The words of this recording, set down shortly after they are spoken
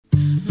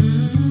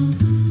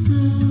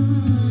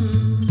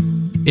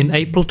In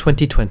April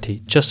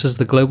 2020, just as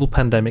the global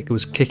pandemic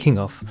was kicking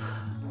off,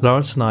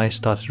 Lawrence and I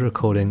started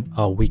recording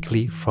our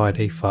weekly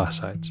Friday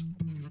Firesides.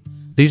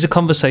 These are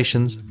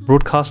conversations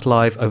broadcast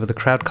live over the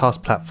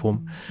Crowdcast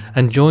platform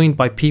and joined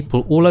by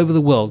people all over the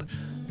world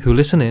who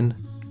listen in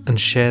and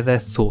share their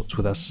thoughts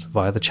with us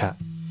via the chat.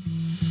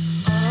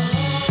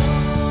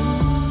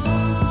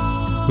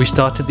 We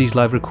started these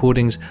live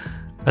recordings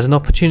as an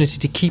opportunity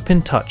to keep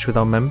in touch with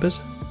our members,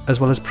 as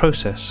well as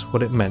process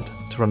what it meant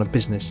to run a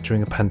business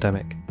during a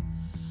pandemic.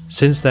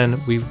 Since then,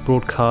 we've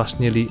broadcast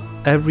nearly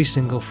every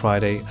single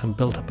Friday and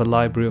built up a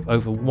library of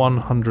over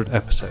 100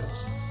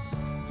 episodes.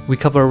 We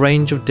cover a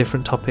range of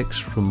different topics,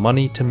 from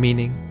money to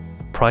meaning,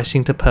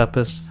 pricing to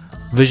purpose,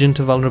 vision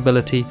to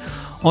vulnerability,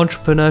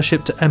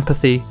 entrepreneurship to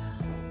empathy,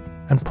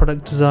 and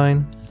product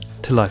design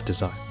to life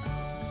design.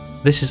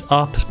 This is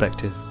our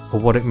perspective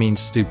of what it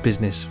means to do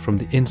business from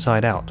the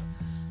inside out,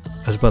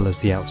 as well as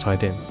the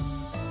outside in.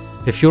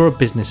 If you're a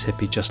business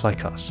hippie just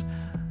like us,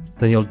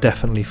 then you'll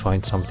definitely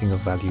find something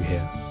of value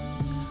here.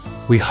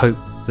 We hope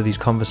that these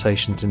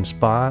conversations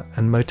inspire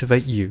and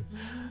motivate you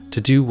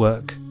to do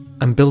work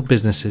and build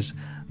businesses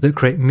that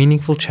create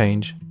meaningful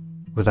change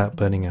without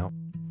burning out.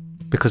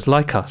 Because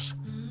like us,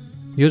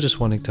 you're just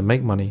wanting to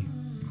make money,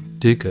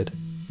 do good,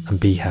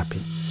 and be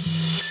happy.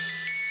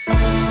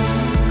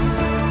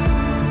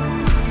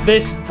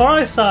 This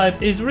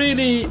fireside is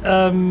really,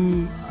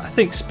 I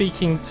think,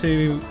 speaking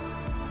to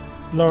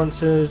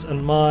Lawrence's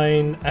and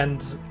mine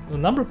and a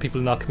number of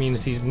people in our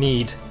community's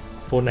need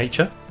for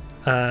nature.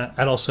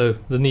 And also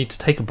the need to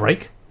take a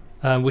break,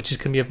 which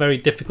can be a very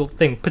difficult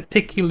thing,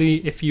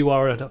 particularly if you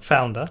are a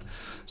founder.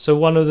 So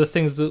one of the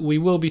things that we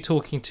will be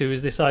talking to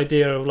is this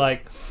idea of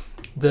like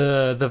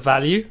the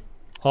value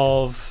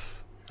of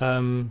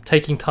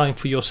taking time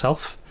for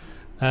yourself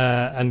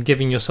and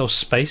giving yourself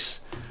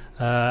space.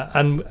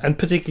 And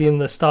particularly in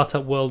the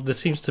startup world, there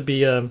seems to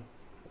be a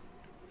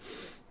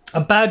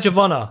badge of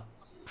honor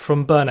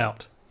from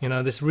burnout. You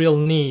know, this real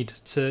need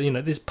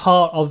to, this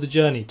part of the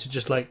journey to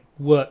just like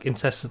work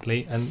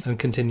incessantly and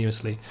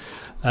continuously.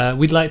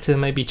 We'd like to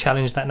maybe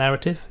challenge that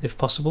narrative if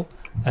possible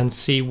and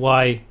see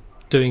why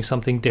doing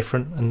something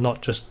different and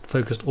not just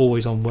focused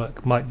always on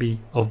work might be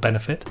of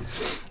benefit.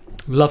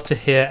 Love to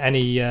hear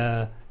any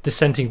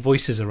dissenting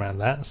voices around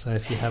that. So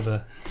if you have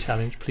a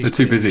challenge, please. They're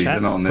too busy.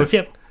 They're not on this.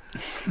 Yep.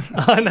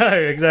 I know,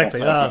 exactly.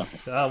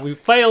 We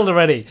failed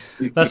already.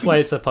 That's why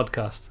it's a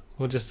podcast.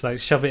 We'll just like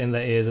shove it in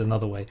their ears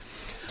another way.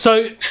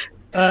 So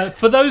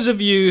for those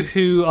of you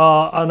who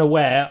are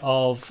unaware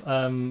of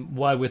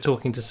why we're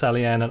talking to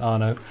Sally-Ann and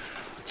Arno,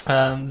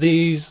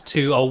 these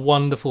two are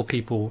wonderful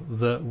people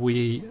that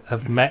we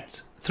have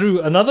met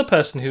through another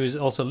person who is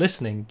also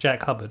listening,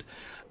 Jack Hubbard,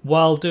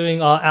 while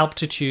doing our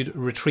altitude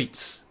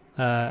retreats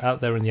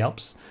out there in the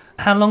Alps.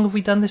 How long have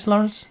we done this,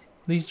 Lawrence?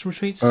 These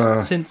retreats?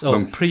 Since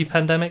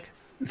pre-pandemic?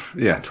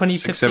 Yeah,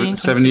 2015,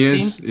 7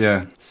 years.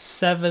 Yeah,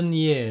 7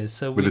 years.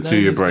 So with a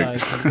 2-year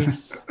break.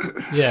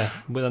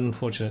 With an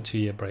unfortunate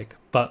 2-year break.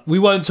 But we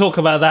won't talk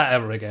about that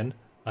ever again,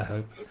 I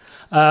hope.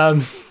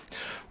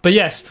 But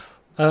yes,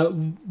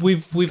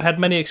 we've had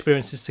many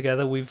experiences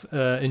together. We've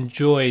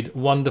enjoyed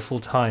wonderful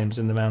times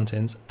in the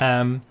mountains.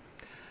 And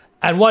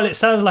while it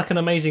sounds like an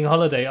amazing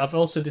holiday, I've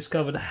also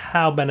discovered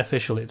how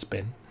beneficial it's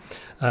been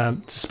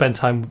to spend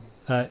time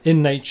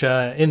in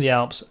nature, in the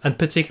Alps, and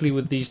particularly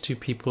with these two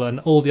people and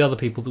all the other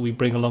people that we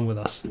bring along with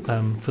us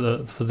for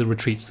the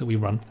retreats that we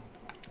run.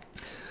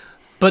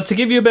 But to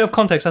give you a bit of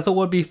context, I thought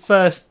what would be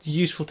first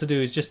useful to do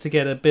is just to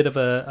get a bit of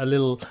a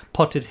little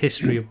potted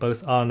history of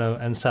both Arno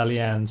and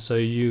Sally-Ann, so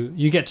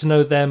you get to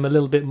know them a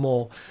little bit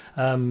more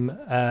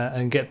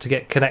and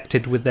get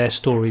connected with their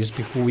stories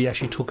before we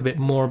actually talk a bit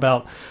more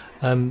about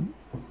kind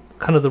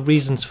of the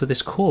reasons for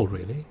this call,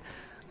 really.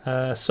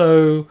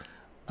 So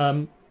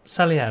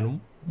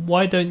Sally-Ann,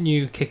 why don't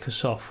you kick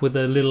us off with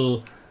a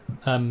little,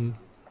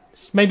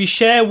 maybe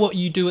share what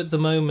you do at the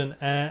moment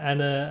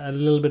and a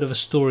little bit of a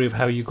story of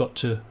how you got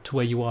to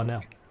where you are now.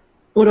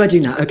 What do I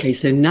do now? Okay,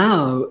 so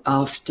now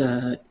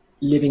after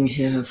living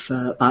here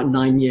for about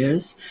 9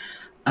 years,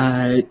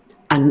 and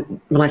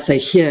when I say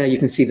here, you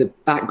can see the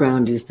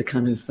background is the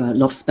kind of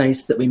loft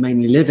space that we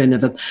mainly live in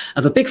of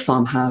a big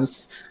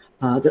farmhouse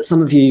that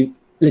some of you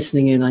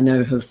listening in I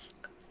know have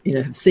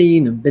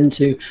seen and been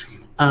to.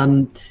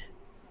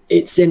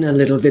 It's in a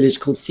little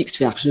village called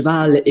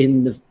Sixtvercheval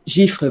in the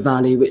Gifre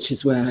Valley, which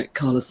is where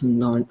Carlos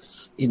and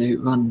Lawrence,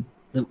 run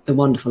the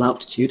wonderful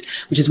altitude,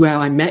 which is where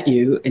I met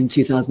you in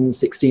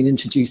 2016,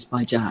 introduced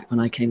by Jack when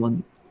I came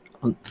on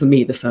for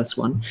me, the first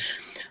one.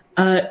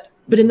 But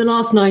in the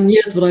last 9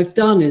 years, what I've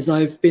done is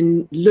I've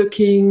been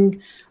looking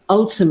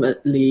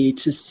ultimately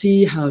to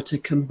see how to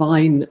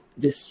combine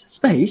this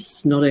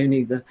space, not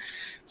only the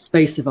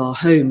space of our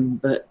home,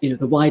 but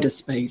the wider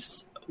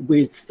space,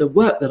 with the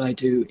work that I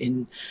do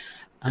in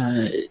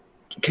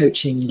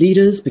coaching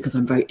leaders, because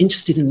I'm very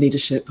interested in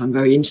leadership. I'm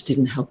very interested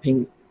in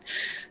helping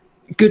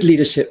good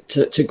leadership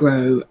to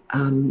grow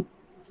and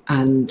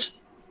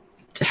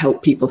to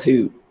help people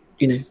who,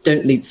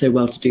 don't lead so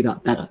well to do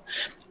that better.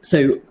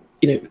 So,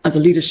 as a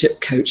leadership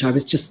coach, I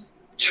was just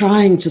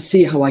trying to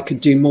see how I could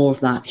do more of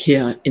that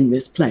here in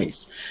this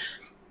place.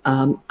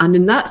 And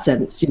in that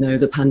sense,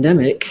 the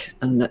pandemic,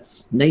 and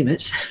let's name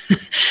it,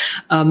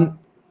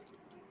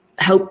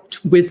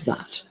 helped with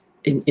that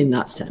in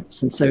that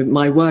sense. And so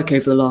my work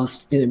over the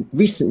last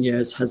recent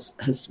years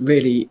has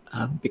really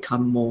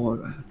become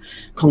more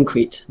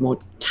concrete, more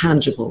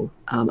tangible.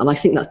 And I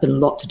think that's been a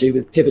lot to do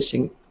with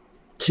pivoting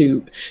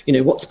to,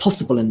 what's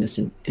possible in this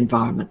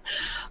environment.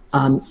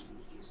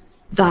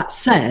 That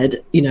said,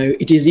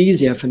 it is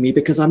easier for me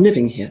because I'm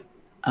living here.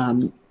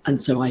 And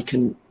so I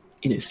can,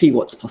 see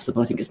what's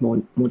possible. I think it's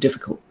more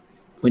difficult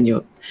when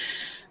you're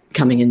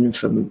coming in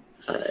from,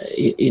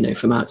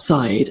 from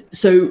outside.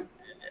 So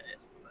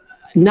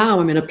now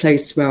I'm in a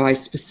place where I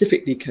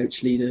specifically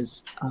coach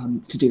leaders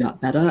to do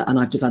that better. And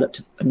I've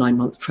developed a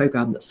 9-month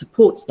program that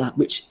supports that,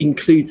 which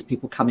includes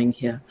people coming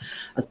here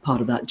as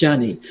part of that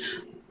journey.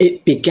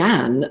 It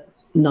began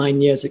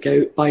 9 years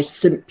ago by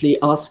simply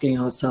asking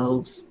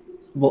ourselves,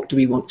 what do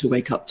we want to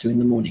wake up to in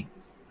the morning?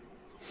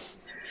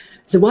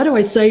 So why do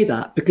I say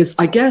that? Because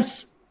I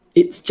guess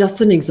it's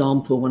just an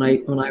example when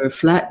I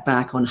reflect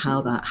back on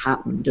how that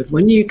happened, of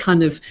when you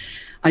kind of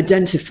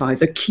identify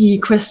the key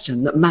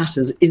question that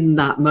matters in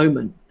that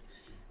moment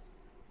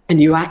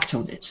and you act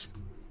on it,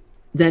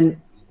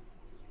 then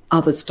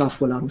other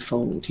stuff will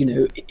unfold.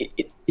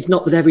 It's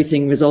not that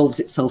everything resolves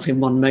itself in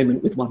one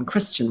moment with one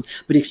question,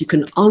 but if you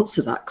can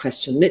answer that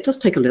question, and it does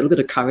take a little bit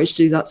of courage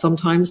to do that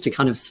sometimes, to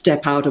kind of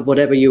step out of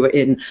whatever you were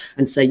in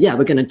and say, yeah,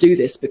 we're going to do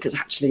this because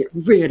actually it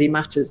really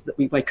matters that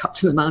we wake up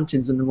to the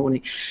mountains in the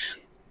morning.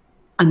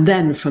 And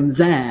then from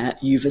there,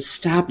 you've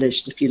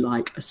established, if you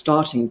like, a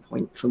starting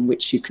point from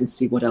which you can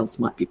see what else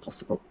might be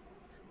possible.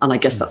 And I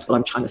guess that's what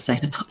I'm trying to say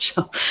in a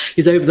nutshell,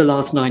 is over the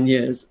last 9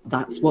 years,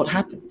 that's what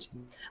happened.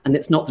 And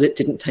it's not that it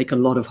didn't take a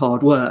lot of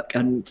hard work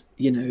and,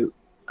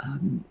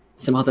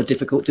 some other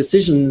difficult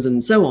decisions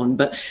and so on,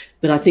 but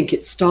I think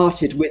it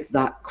started with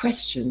that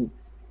question,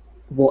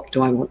 what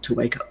do I want to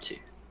wake up to?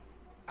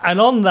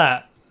 And on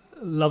that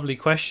lovely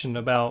question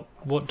about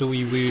what do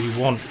we really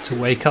want to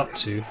wake up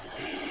to,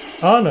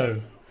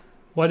 Arno,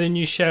 why don't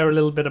you share a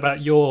little bit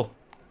about your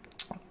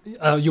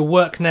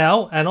work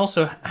now, and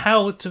also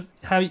how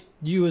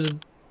you as a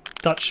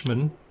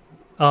Dutchman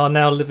are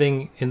now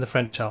living in the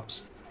French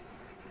Alps?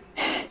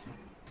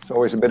 It's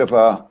always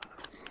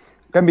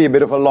can be a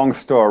bit of a long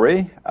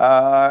story,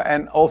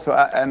 and also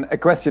a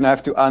question I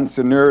have to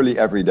answer nearly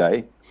every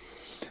day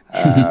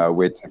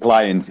with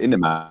clients in the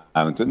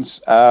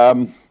mountains.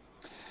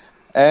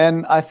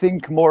 And I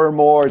think more and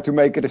more, to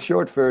make it a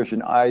short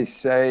version, I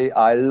say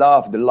I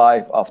love the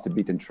life off the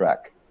beaten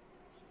track.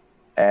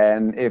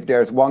 And if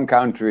there's one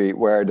country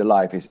where the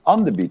life is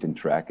on the beaten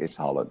track, it's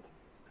Holland.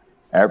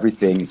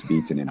 Everything is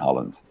beaten in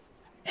Holland.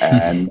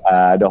 And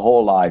the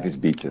whole life is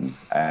beaten.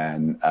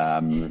 And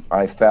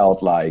I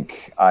felt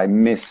like I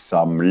missed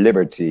some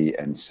liberty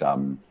and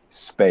some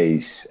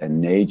space and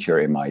nature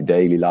in my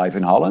daily life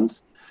in Holland.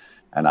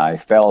 And I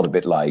felt a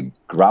bit like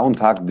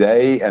Groundhog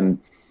Day. And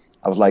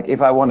I was like,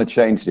 if I want to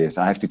change this,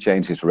 I have to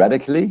change this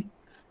radically.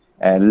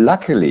 And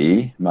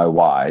luckily, my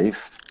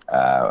wife,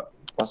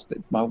 was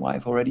it my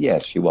wife already?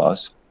 Yes, she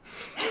was.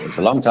 It's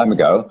a long time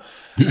ago.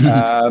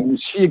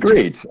 She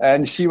agreed,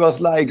 and she was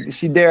like,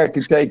 she dared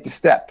to take the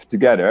step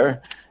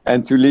together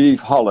and to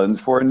leave Holland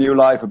for a new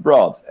life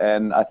abroad.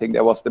 And I think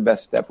that was the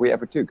best step we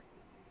ever took.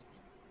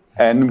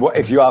 And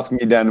if you ask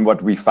me then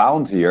what we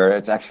found here,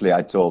 it's actually,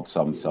 I told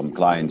some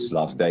clients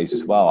last days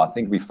as well, I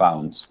think we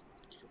found,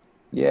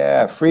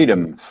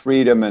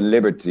 freedom and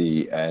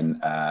liberty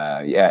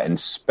and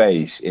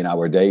space in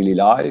our daily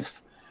life.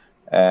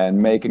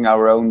 And making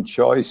our own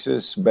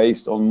choices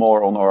based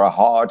more on our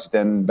hearts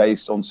than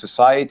based on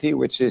society,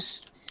 which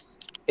is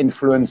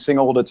influencing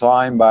all the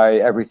time by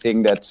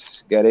everything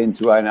that's get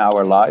into in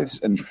our lives.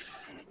 And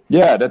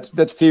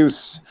that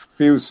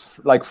feels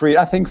like free.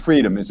 I think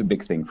freedom is a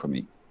big thing for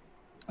me,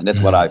 and that's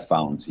what I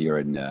found here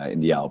in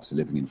the Alps,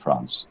 living in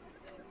France.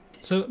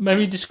 So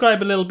maybe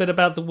describe a little bit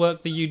about the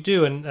work that you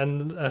do,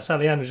 and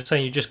Sally Ann was just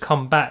saying you just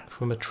come back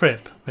from a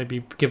trip.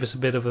 Maybe give us a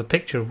bit of a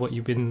picture of what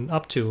you've been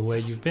up to or where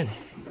you've been.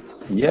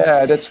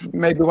 Yeah, that's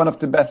maybe one of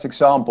the best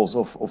examples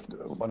of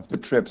one of the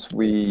trips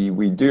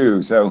we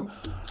do. So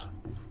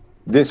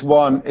this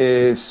one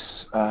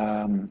is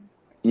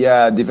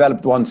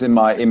developed once in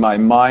my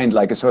mind,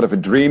 like a sort of a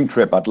dream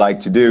trip I'd like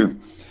to do.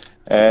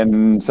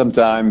 And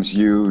sometimes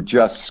you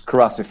just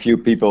cross a few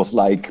people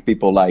like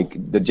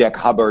the Jack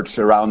Hubbards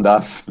around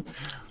us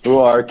who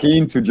are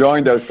keen to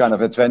join those kind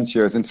of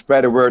adventures and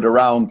spread the word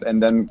around,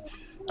 and then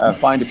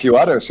find a few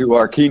others who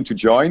are keen to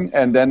join.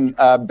 And then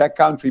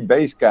Backcountry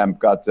Base Camp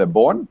got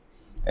born.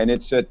 And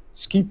it's a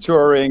ski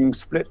touring,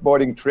 split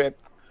boarding trip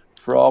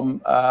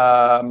from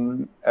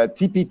a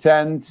teepee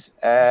tent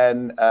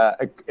and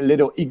a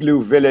little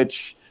igloo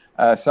village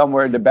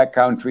somewhere in the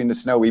backcountry, in the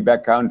snowy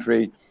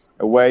backcountry,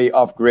 away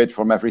off grid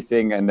from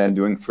everything, and then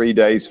doing 3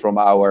 days from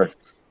our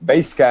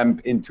base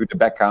camp into the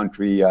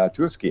backcountry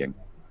tour skiing.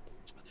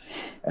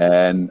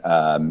 and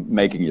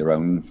making your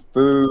own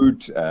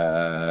food,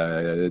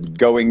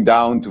 going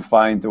down to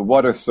find a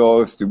water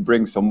source to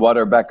bring some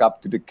water back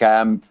up to the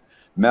camp,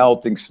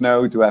 melting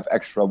snow to have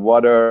extra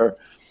water.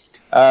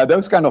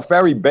 Those kind of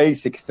very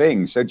basic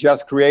things. So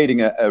just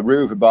creating a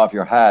roof above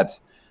your head,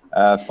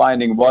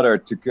 finding water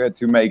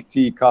to make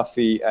tea,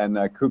 coffee, and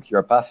cook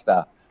your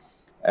pasta.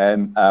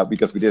 And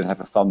because we didn't have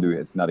a fondue,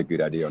 it's not a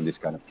good idea on this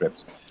kind of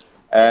trips.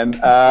 And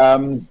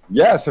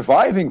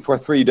surviving for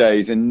 3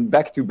 days and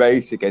back to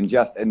basic and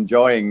just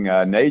enjoying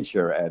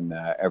nature and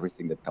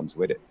everything that comes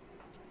with it.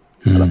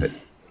 I love it.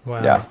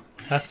 Wow, yeah.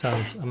 That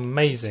sounds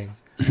amazing.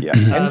 Yeah,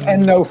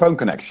 and no phone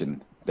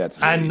connection. That's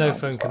really and no nice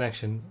phone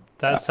connection.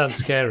 That sounds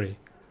scary.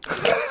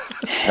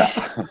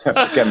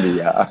 Can be,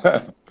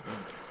 yeah.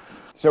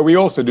 So we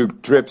also do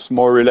trips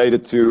more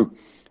related to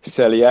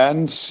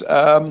Celian's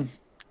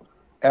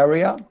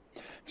area.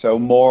 So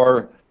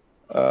more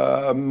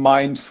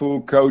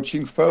mindful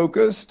coaching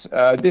focused.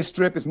 This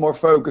trip is more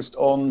focused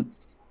on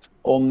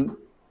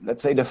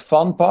let's say the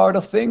fun part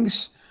of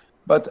things.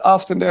 But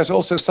often there's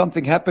also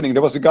something happening.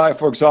 There was a guy,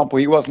 for example,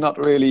 he was not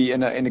really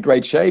in a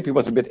great shape. He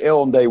was a bit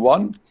ill on day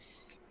one.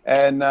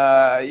 And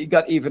he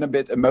got even a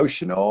bit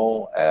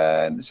emotional,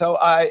 and so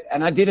I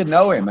didn't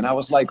know him, and I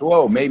was like,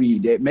 "Whoa, maybe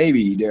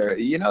there,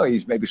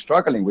 he's maybe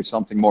struggling with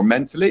something more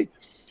mentally,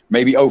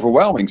 maybe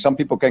overwhelming." Some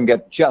people can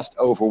get just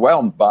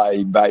overwhelmed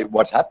by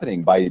what's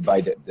happening, by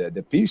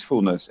the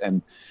peacefulness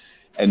and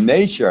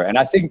nature. And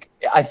I think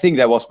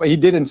that was. He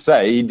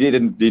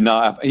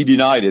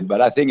denied it, but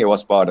I think it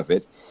was part of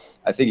it.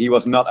 I think he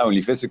was not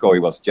only physical; he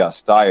was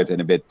just tired and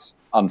a bit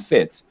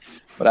unfit.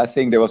 But I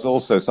think there was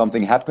also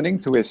something happening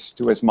to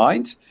his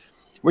mind,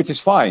 which is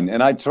fine.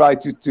 And I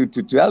tried to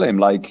tell him,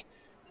 like,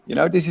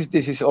 this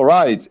is all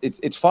right.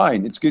 It's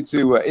fine. It's good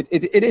to.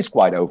 It is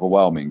quite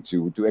overwhelming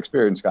to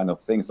experience kind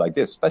of things like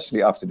this,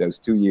 especially after those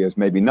 2 years,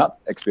 maybe not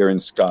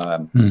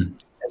experiencing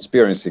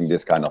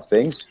this kind of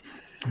things.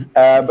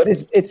 But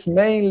it's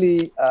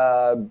mainly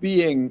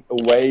being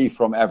away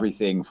from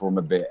everything for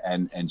a bit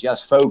and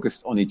just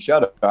focused on each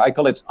other. I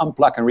call it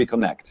unplug and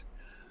reconnect.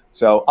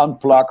 So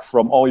unplug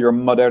from all your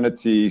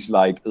modernities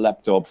like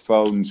laptop,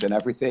 phones and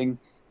everything,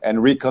 and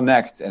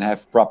reconnect and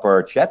have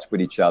proper chats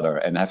with each other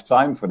and have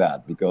time for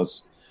that,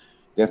 because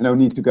there's no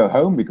need to go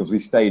home because we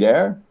stay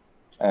there.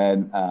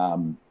 And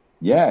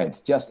it's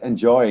just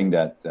enjoying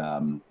that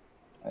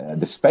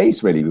the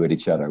space really with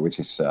each other, which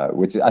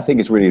I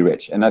think is really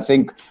rich. And I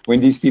think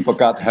when these people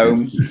got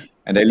home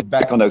and they look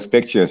back on those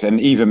pictures,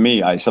 and even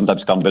me, I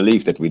sometimes can't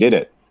believe that we did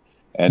it.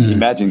 And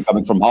imagine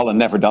coming from Holland,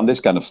 never done this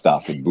kind of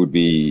stuff. It would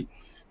be...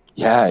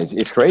 Yeah,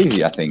 it's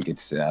crazy. I think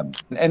it's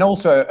and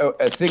also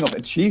a thing of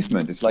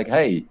achievement. It's like,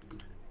 hey,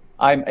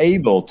 I'm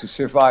able to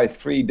survive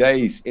 3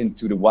 days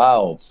into the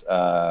wilds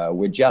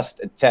with just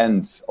a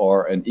tent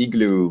or an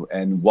igloo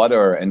and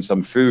water and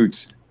some food,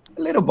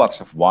 a little box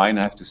of wine,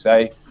 I have to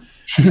say.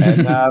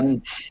 And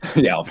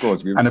of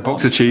course, and a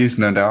box of cheese,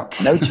 no doubt.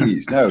 No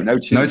cheese, no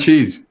cheese, no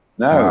cheese.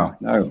 No,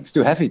 it's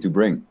too heavy to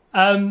bring.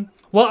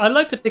 Well, I'd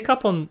like to pick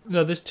up on.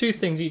 There's two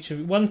things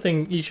one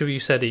thing each of you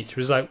said. Each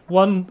was like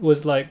one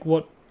was like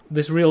what.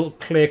 This real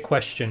clear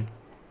question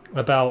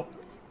about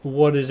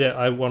what is it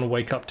I want to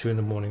wake up to in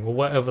the morning, or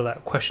whatever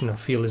that question I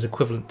feel is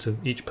equivalent to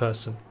each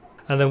person.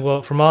 And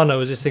then from Arno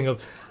was this thing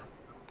of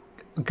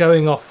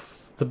going off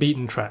the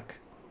beaten track,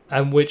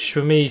 and which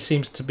for me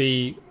seems to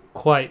be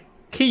quite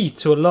key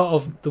to a lot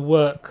of the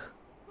work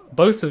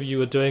both of you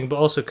are doing, but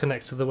also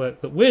connects to the work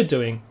that we're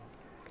doing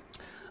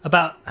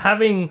about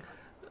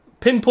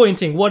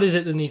pinpointing what is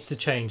it that needs to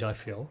change, I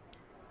feel,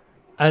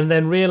 and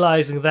then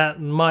realizing that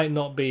might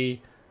not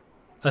be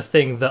a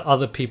thing that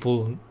other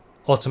people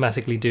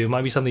automatically do. It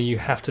might be something you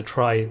have to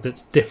try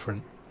that's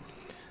different.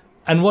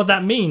 And what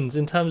that means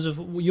in terms of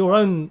your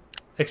own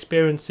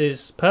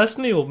experiences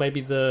personally, or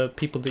maybe the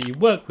people that you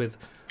work with,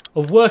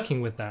 of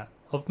working with that,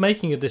 of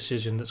making a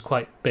decision that's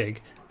quite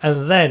big,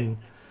 and then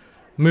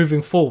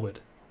moving forward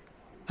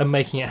and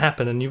making it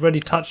happen. And you've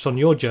already touched on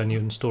your journey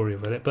and story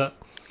about it, but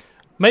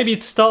maybe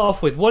to start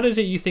off with, what is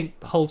it you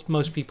think holds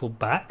most people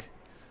back?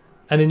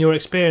 And in your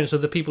experience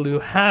of the people who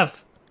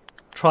have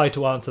try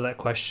to answer that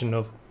question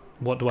of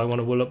what do I want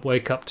to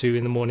wake up to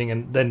in the morning,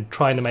 and then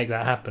trying to make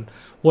that happen.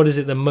 What is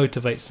it that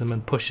motivates them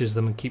and pushes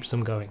them and keeps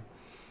them going?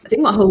 I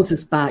think what holds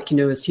us back,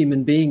 as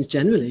human beings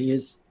generally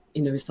is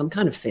some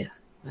kind of fear,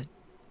 right?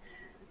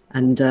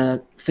 And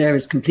fear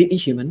is completely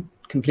human,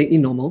 completely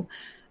normal.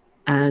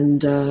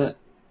 And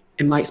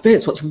in my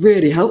experience, what's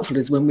really helpful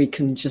is when we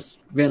can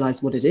just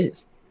realize what it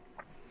is.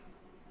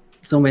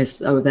 It's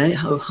almost,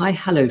 hi,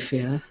 hello,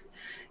 fear,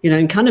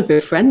 and kind of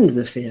befriend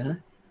the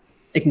fear.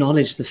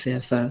 Acknowledge the fear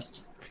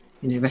first,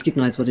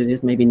 recognize what it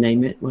is, maybe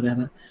name it,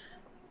 whatever,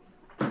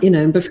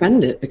 and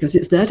befriend it, because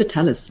it's there to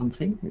tell us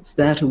something. It's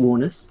there to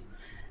warn us.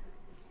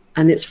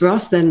 And it's for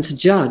us then to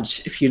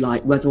judge, if you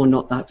like, whether or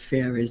not that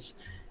fear is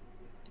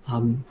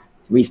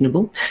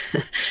reasonable,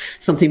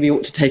 something we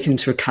ought to take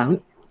into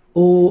account,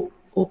 or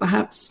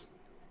perhaps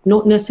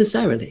not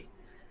necessarily,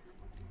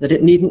 that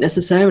it needn't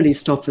necessarily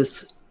stop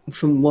us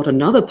from what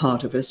another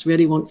part of us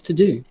really wants to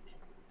do.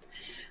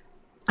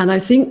 And I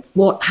think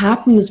what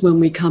happens when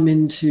we come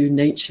into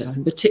nature,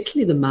 and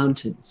particularly the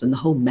mountains and the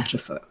whole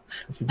metaphor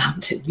of the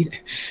mountain,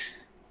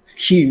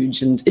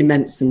 huge and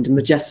immense and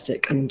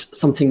majestic and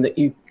something that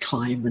you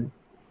climb and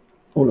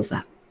all of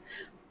that.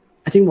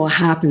 I think what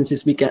happens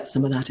is we get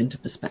some of that into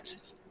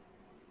perspective.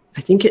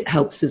 I think it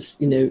helps us,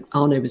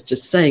 Arno was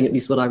just saying, at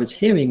least what I was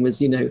hearing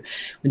was, when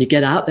you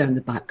get out there in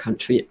the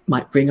backcountry, it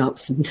might bring up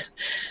some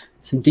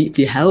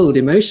deeply held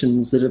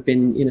emotions that have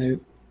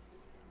been,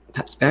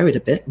 perhaps buried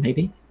a bit,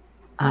 maybe.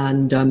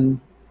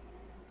 And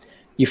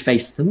you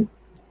face them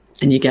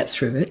and you get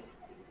through it.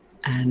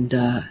 And,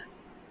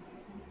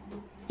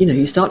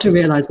 you start to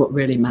realize what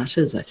really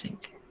matters, I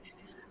think.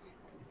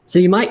 So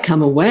you might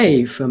come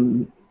away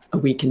from a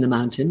week in the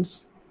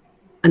mountains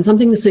and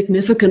something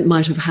significant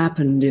might have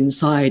happened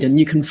inside and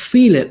you can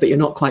feel it, but you're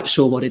not quite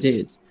sure what it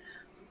is.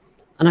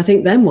 And I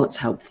think then what's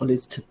helpful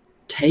is to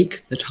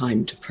take the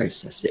time to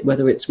process it,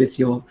 whether it's with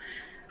your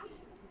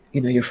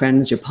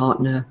friends, your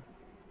partner,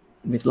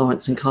 with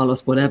Lawrence and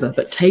Carlos, whatever,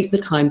 but take the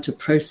time to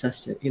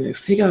process it,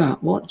 figure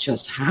out what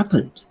just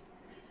happened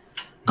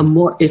and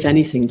what, if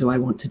anything, do I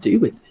want to do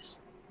with this?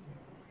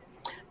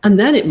 And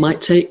then it might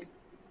take,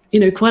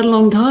 quite a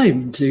long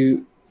time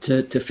to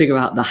figure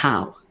out the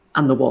how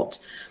and the what.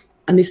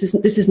 And this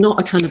is not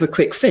a kind of a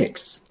quick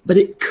fix, but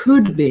it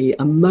could be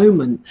a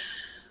moment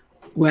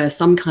where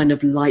some kind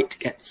of light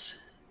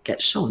gets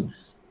shone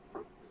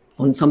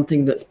on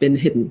something that's been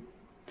hidden.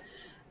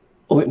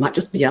 Or it might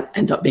just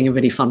end up being a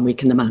really fun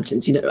week in the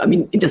mountains.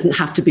 It doesn't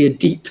have to be a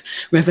deep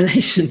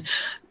revelation,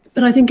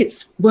 but I think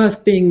it's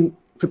worth being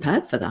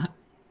prepared for that.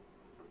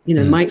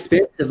 My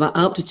experience of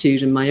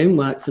altitude and my own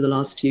work for the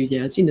last few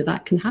years,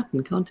 that can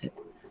happen, can't it?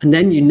 And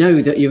then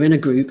that you're in a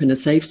group, in a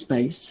safe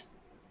space,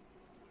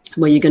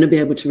 where you're going to be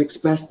able to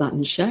express that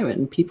and share it,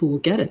 and people will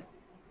get it.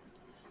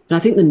 But I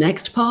think the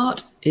next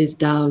part is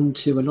down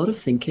to a lot of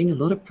thinking, a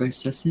lot of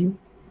processing,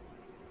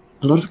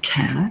 a lot of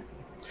care,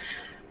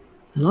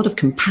 a lot of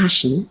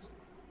compassion,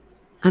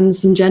 and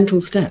some gentle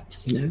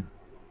steps,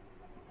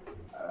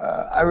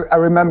 I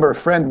remember a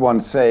friend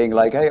once saying,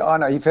 like, hey,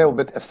 Arno, he felt a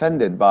bit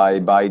offended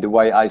by the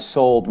way I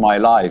sold my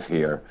life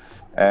here.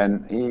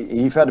 And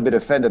he felt a bit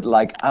offended,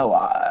 like,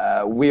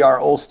 we are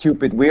all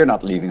stupid, we're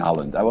not leaving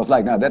Holland. I was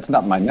like, no, that's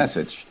not my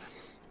message.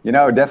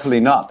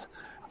 Definitely not.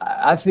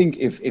 I think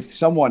if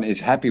someone is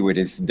happy with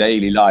his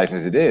daily life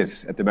as it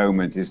is at the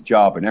moment, his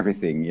job and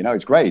everything,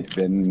 it's great.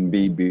 Then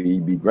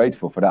be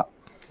grateful for that.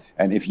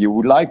 And if you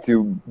would like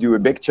to do a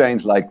big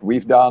change like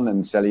we've done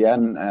and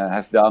Celienne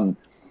has done,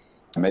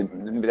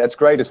 maybe that's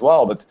great as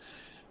well. But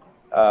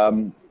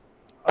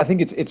I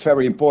think it's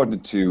very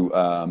important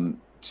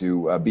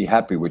to be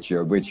happy with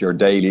your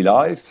daily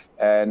life.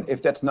 And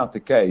if that's not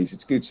the case,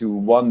 it's good to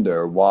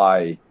wonder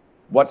why,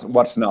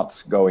 what's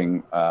not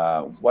going,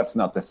 what's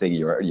not the thing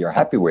you're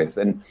happy with.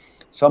 And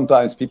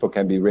sometimes people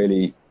can be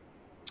really,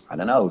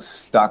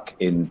 stuck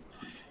in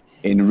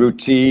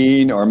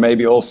routine, or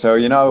maybe also,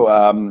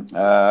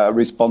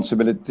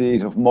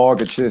 responsibilities of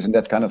mortgages and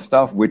that kind of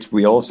stuff, which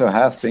we also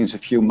have since a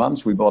few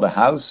months. We bought a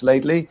house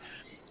lately.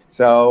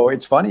 So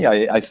it's funny,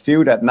 I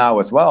feel that now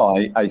as well.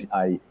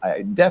 I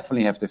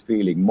definitely have the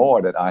feeling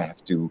more that I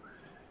have to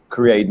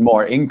create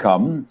more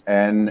income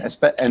and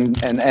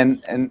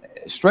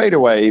straight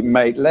away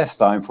make less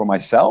time for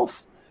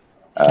myself,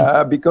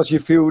 because you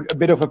feel a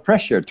bit of a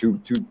pressure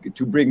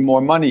to bring more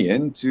money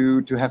in,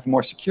 to have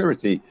more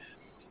security.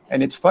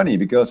 And it's funny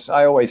because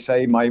I always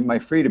say my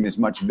freedom is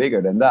much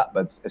bigger than that.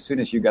 But as soon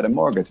as you get a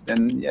mortgage,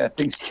 then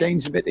things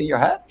change a bit in your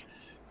head.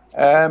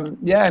 And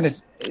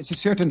it's a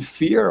certain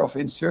fear of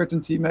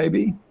uncertainty,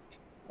 maybe.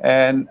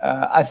 And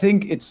I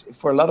think it's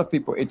for a lot of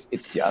people,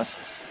 it's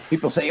just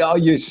people say, "Oh,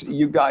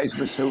 you guys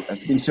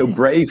have been so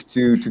brave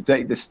to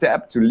take the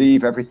step to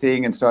leave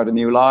everything and start a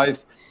new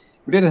life."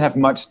 We didn't have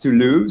much to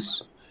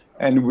lose,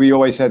 and we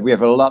always said we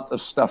have a lot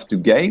of stuff to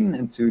gain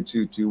and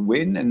to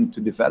win and to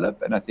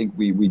develop. And I think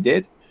we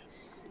did.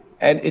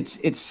 And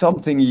it's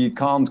something you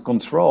can't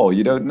control.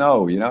 You don't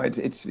know.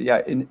 It's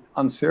in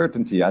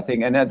uncertainty, I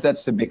think, and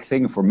that's the big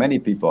thing for many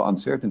people.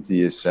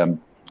 Uncertainty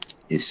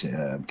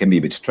can be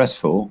a bit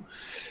stressful.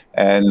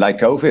 And like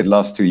COVID,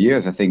 last 2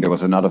 years, I think there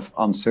was a lot of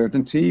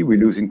uncertainty.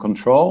 We're losing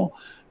control.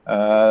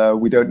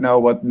 We don't know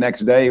what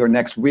next day or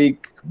next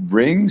week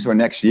brings, or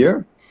next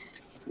year.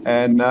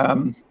 And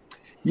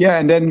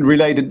and then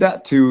related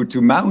that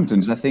to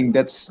mountains, I think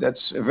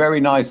that's a very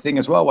nice thing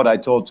as well. What I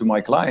told to my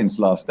clients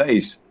last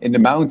days, in the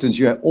mountains,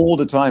 you all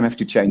the time have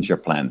to change your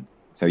plan.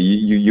 So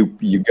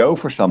you go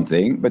for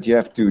something, but you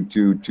have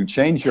to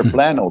change your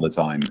plan all the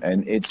time.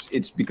 And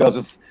it's because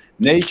of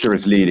nature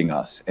is leading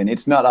us, and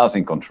it's not us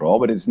in control,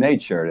 but it's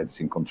nature that's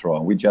in control.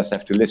 And we just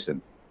have to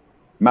listen.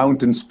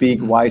 Mountains speak,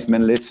 wise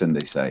men listen,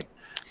 they say.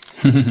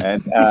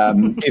 And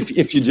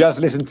if you just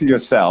listen to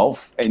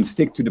yourself and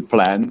stick to the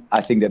plan, I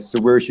think that's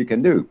the worst you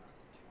can do.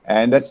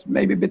 And that's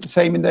maybe a bit the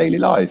same in daily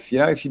life.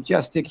 If you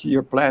just stick to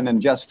your plan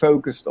and just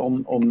focused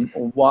on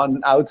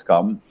one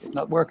outcome, it's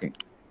not working.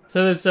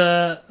 So there's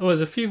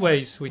a few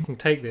ways we can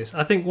take this.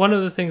 I think one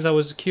of the things I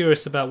was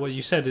curious about what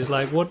you said is,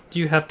 like, what do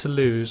you have to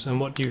lose and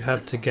what do you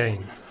have to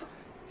gain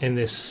in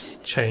this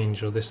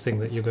change or this thing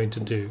that you're going to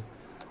do?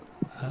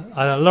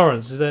 I know,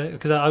 Lawrence, is there?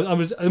 Because I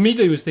was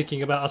immediately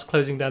thinking about us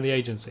closing down the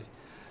agency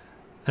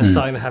and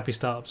starting the Happy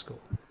Startup School.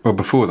 Well,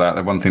 before that,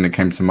 the one thing that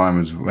came to mind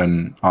was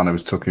when Arno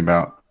was talking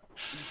about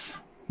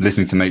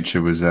listening to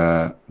nature was,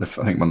 I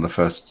think, one of the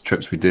first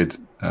trips we did,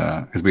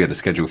 because we had a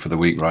schedule for the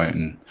week, right?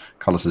 And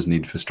Carlos's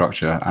need for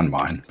structure, and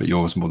mine, but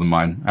yours more than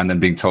mine. And then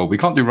being told, we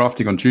can't do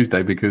rafting on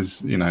Tuesday because,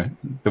 the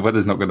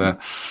weather's not going to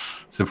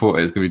support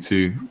it. It's going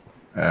to be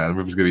the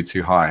river's going to be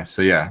too high.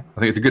 So, yeah, I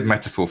think it's a good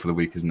metaphor for the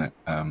week, isn't it?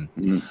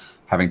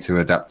 Having to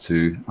adapt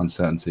to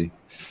uncertainty.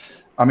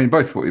 I mean,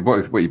 both what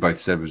you both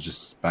said was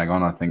just bang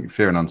on. I think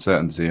fear and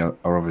uncertainty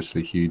are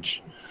obviously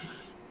huge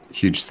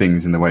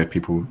things in the way of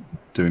people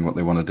doing what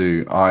they want to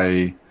do.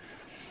 I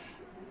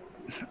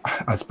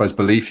suppose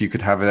belief you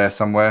could have there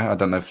somewhere. I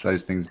don't know if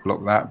those things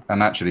block that.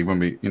 And actually, when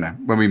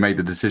we made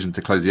the decision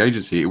to close the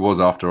agency, it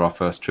was after our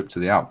first trip to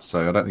the Alps.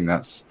 So I don't think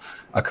that's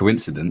a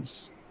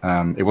coincidence.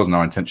 It wasn't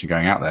our intention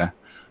going out there.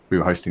 We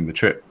were hosting the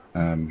trip.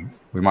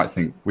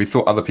 We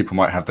thought other people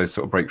might have those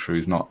sort of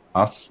breakthroughs, not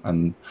us.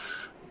 And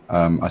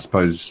I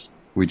suppose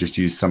we just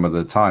used some of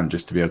the time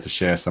just to be able to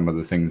share some of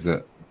the things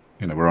that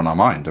were on our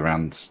mind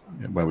around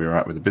where we were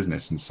at with the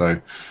business. And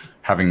so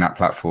having that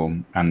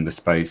platform and the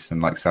space,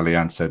 and like Sally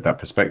Ann said, that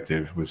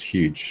perspective was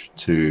huge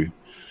to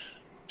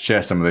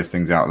share some of those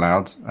things out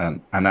loud.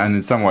 And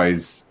in some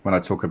ways, when I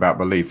talk about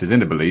belief, there's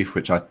inner belief,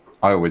 which I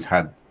always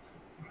had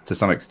to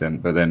some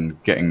extent, but then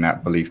getting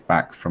that belief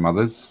back from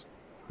others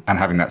and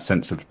having that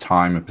sense of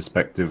time and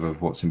perspective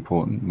of what's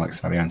important, like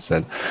Sally Ann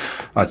said,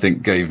 I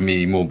think gave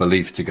me more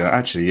belief to go,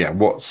 actually, yeah,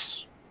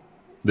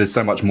 there's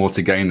so much more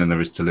to gain than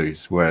there is to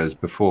lose. Whereas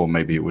before,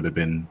 maybe it would have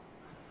been,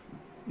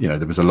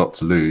 there was a lot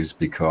to lose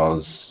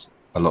because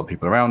a lot of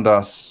people around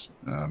us,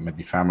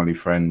 maybe family,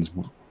 friends,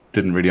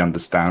 didn't really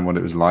understand what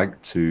it was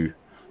like to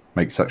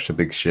make such a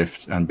big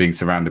shift, and being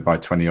surrounded by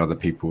 20 other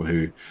people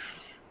who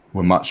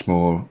were much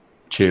more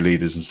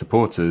cheerleaders and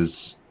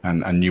supporters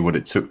and knew what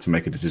it took to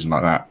make a decision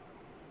like that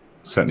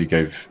certainly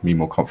gave me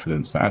more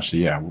confidence that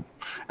actually, yeah,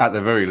 at the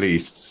very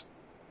least,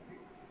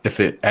 if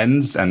it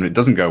ends and it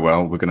doesn't go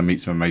well, we're going to meet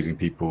some amazing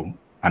people,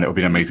 and it'll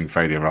be an amazing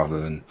failure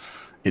rather than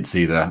it's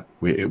either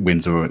it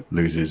wins or it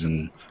loses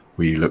and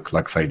we look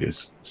like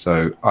failures.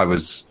 So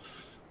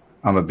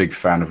I'm a big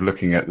fan of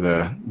looking at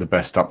the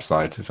best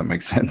upside, if that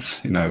makes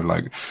sense.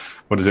 Like,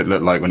 what does it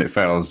look like when it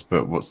fails,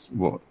 but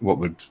what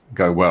would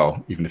go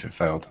well even if it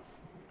failed?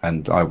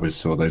 And I always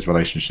saw those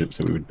relationships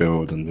that we would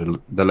build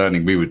and the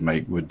learning we would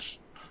make would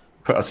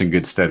put us in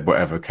good stead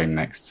whatever came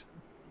next.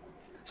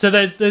 So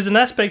there's an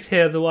aspect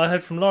here that what I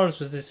heard from Lawrence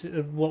was this: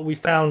 what we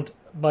found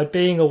by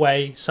being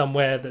away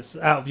somewhere that's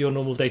out of your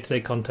normal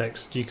day-to-day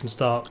context, you can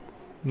start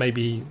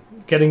maybe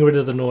getting rid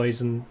of the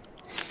noise and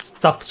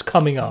stuff's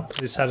coming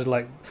up. It sounded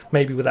like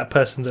maybe with that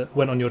person that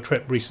went on your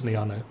trip recently,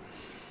 Arno.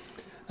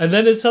 And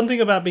then there's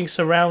something about being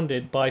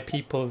surrounded by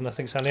people, and I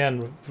think Sally Ann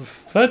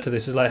referred to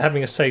this as like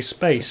having a safe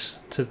space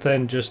to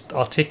then just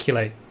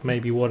articulate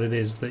maybe what it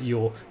is that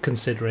you're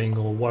considering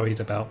or worried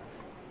about,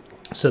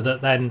 so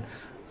that then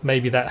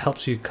maybe that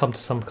helps you come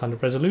to some kind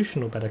of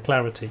resolution or better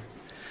clarity.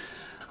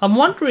 I'm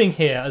wondering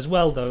here as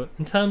well, though,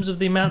 in terms of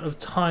the amount of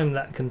time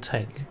that can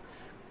take.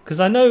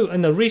 Because I know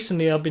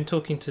recently I've been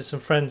talking to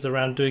some friends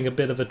around doing a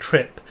bit of a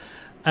trip,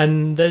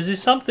 and there's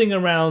this something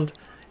around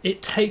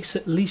it takes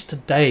at least a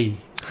day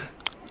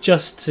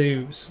just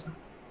to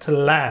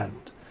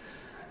land.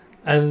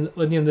 And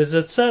there's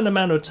a certain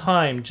amount of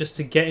time just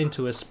to get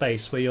into a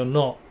space where you're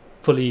not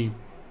fully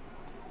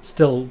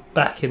still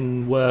back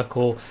in work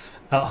or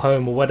at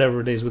home or whatever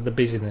it is with the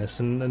busyness.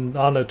 And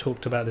Arno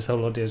talked about this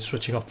whole idea of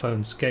switching off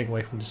phones, getting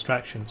away from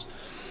distractions.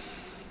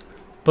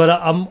 But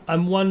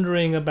I'm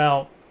wondering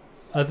about,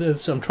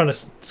 so I'm trying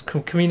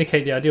to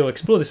communicate the idea or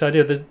explore this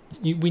idea that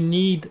we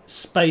need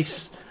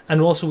space,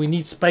 and also we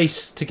need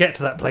space to get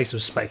to that place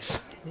of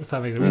space. If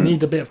that makes sense. We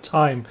need a bit of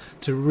time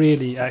to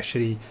really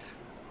actually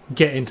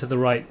get into the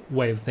right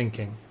way of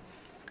thinking.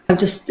 I'm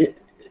just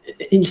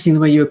interesting the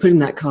way you were putting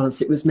that,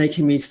 Carlos. It was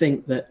making me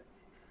think that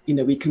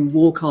we can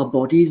walk our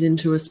bodies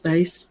into a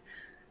space,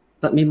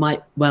 but we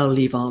might well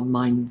leave our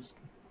minds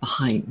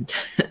behind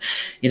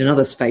in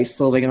another space,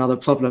 solving another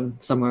problem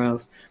somewhere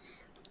else.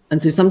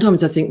 And so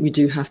sometimes I think we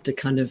do have to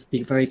kind of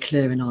be very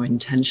clear in our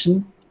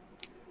intention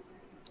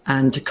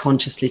and to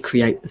consciously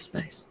create the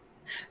space.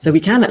 So we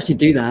can actually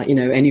do that,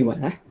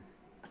 anywhere,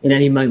 in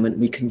any moment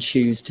we can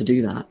choose to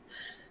do that.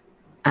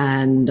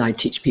 And I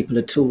teach people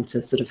a tool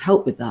to sort of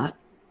help with that.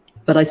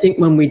 But I think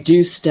when we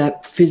do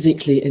step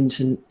physically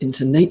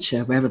into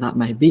nature, wherever that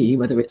may be,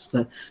 whether it's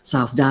the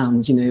South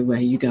Downs, where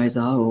you guys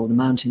are, or the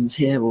mountains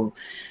here, or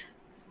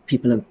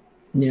people are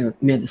near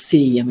the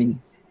sea, I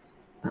mean,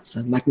 that's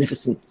a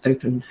magnificent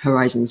open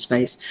horizon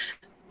space.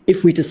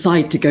 If we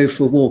decide to go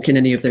for a walk in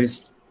any of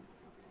those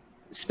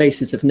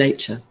spaces of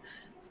nature,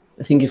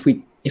 I think if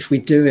we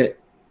do it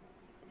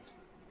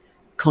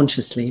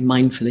consciously,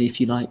 mindfully, if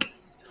you like,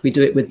 if we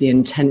do it with the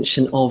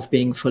intention of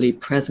being fully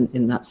present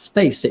in that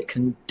space, it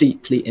can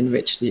deeply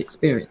enrich the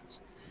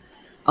experience.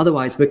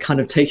 Otherwise, we're kind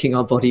of taking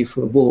our body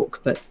for a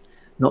walk, but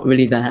not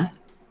really there.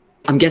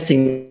 I'm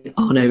guessing,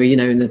 Arno,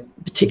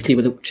 particularly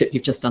with the trip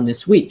you've just done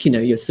this week,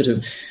 you're sort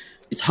of,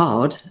 it's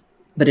hard,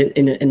 but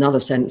in another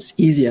sense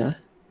easier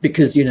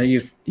because,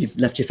 you've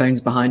left your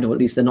phones behind, or at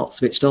least they're not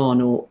switched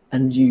on,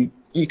 and you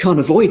can't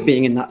avoid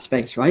being in that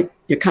space, right?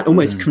 You're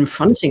almost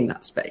confronting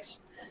that space.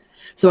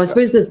 So I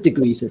suppose there's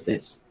degrees of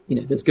this.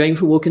 There's going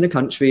for a walk in the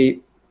country,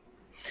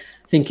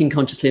 thinking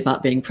consciously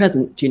about being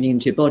present, tuning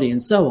into your body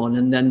and so on.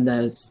 And then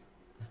there's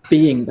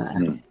being there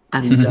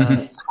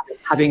and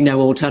having no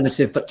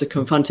alternative but to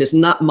confront it.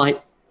 And that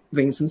might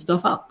bring some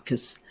stuff up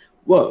because,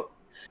 whoa,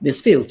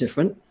 this feels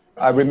different.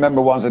 I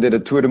remember once I did a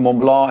Tour de Mont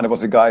Blanc, and there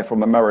was a guy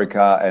from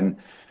America, and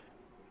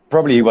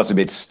probably he was a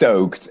bit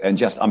stoked and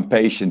just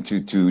impatient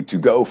to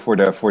go for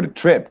the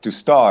trip to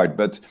start.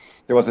 But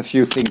there was a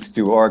few things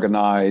to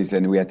organize,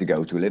 and we had to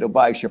go to a little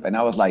bike shop. And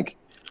I was like,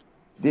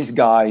 this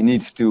guy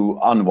needs to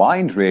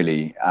unwind,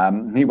 really.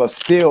 He was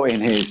still in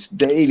his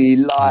daily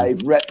life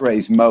rat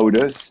race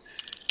modus.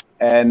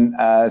 And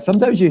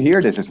sometimes you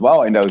hear this as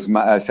well in those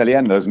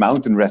those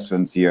mountain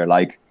restaurants here.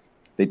 Like,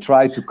 they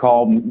try to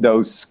calm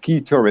those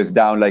ski tourists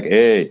down, like,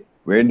 hey,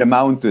 we're in the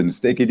mountains,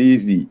 take it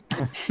easy.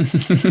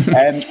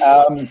 And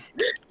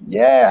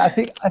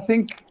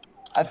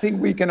I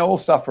think we can all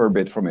suffer a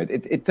bit from it.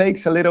 It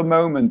takes a little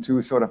moment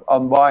to sort of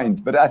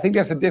unwind. But I think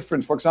there's a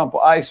difference. For example,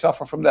 I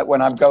suffer from that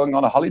when I'm going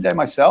on a holiday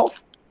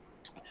myself.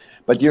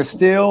 But you're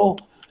still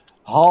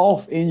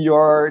half in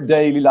your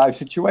daily life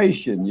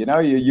situation.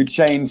 You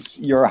change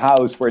your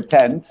house for a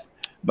tent,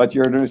 but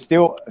you're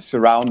still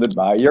surrounded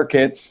by your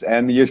kids,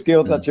 and you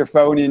still got your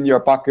phone in your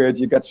pocket.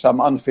 You got some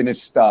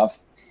unfinished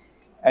stuff.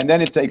 And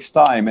then it takes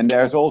time. And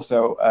there's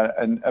also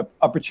an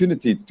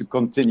opportunity to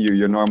continue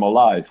your normal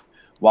life.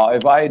 While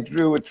if I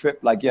drew a trip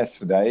like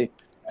yesterday,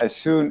 as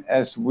soon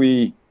as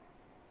we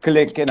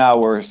click in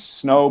our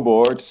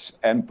snowboards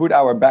and put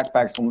our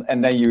backpacks on,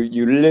 and then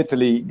you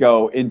literally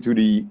go into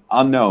the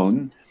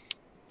unknown,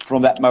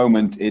 from that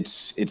moment,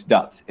 it's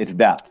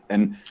that.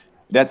 And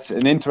that's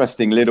an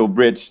interesting little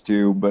bridge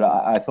but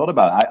I thought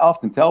about it. I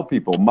often tell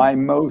people my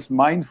most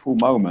mindful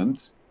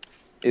moment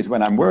is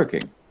when I'm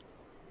working.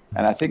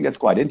 And I think that's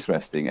quite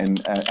interesting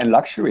and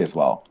luxury as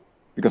well,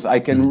 because I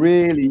can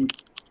really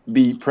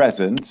be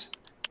present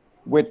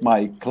with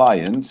my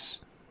clients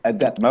at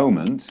that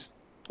moment,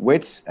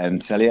 which,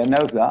 and Celia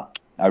knows that,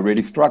 I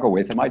really struggle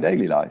with in my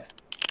daily life.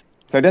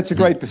 So that's a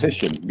great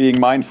position, being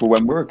mindful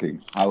when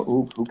working.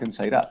 Who can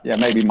say that? Yeah,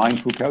 maybe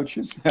mindful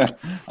coaches.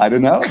 I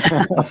don't know.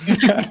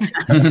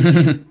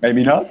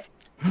 Maybe not.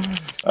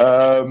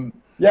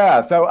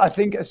 So I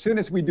think as soon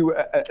as we do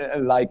a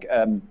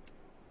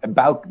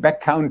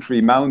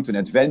backcountry mountain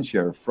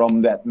adventure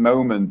from that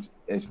moment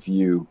as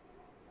view,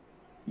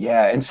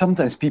 and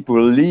sometimes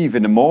people leave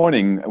in the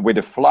morning with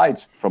a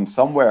flight from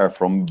somewhere,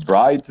 from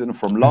Brighton,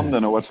 from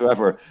London or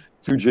whatsoever,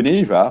 to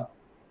Geneva.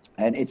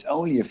 And it's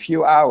only a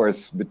few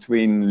hours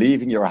between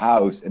leaving your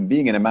house and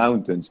being in the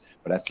mountains.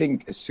 But I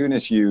think as soon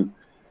as you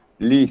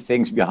leave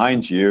things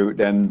behind you,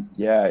 then,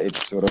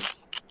 it's sort of,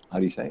 how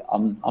do you say,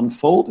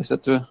 unfold? Is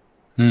that the...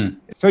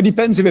 So it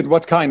depends a bit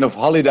what kind of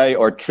holiday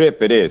or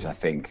trip it is, I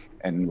think,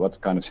 and what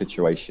kind of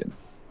situation.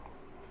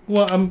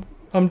 Well,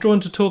 I'm drawn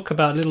to talk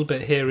about a little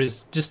bit here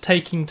is just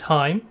taking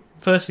time.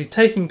 Firstly,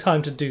 taking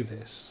time to do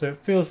this. So it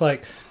feels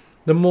like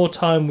the more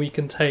time we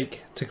can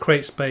take to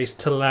create space,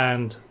 to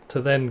land,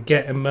 to then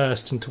get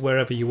immersed into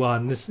wherever you are,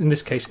 in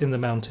this case, in the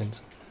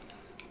mountains,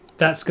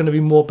 that's going to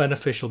be more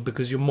beneficial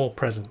because you're more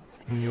present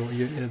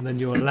and then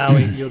you're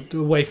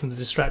away from the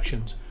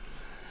distractions.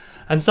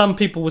 And some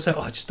people will say,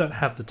 I just don't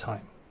have the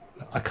time.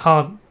 I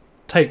can't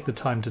take the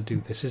time to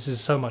do this. This is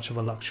so much of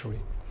a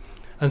luxury.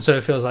 And so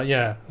it feels like,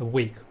 a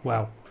week,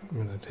 wow,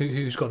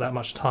 who's got that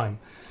much time?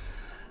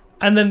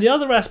 And then the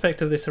other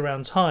aspect of this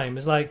around time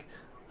is like,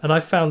 and I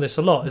found this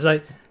a lot, is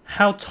like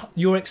how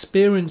your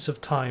experience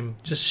of time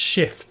just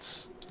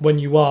shifts when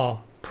you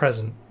are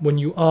present, when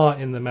you are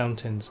in the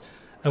mountains,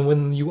 and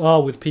when you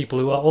are with people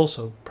who are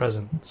also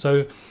present.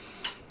 So,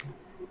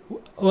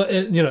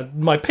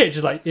 my pitch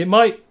is like, it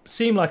might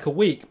seem like a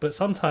week, but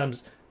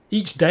sometimes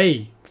each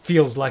day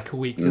feels like a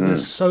week.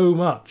 There's so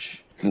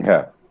much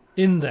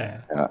in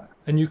there. Yeah.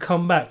 And you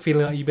come back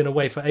feeling like you've been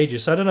away for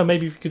ages. So I don't know,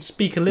 maybe if you could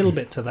speak a little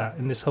bit to that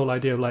in this whole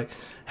idea of like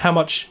how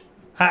much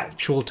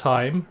actual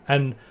time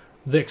and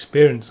the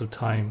experience of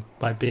time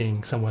by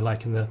being somewhere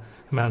like in the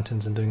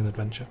mountains and doing an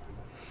adventure.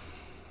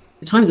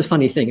 Time's a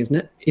funny thing, isn't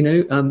it?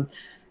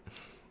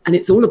 And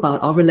it's all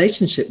about our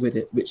relationship with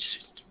it, which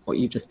is what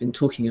you've just been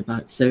talking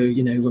about. So,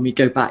 when we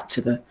go back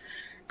to the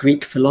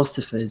Greek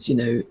philosophers,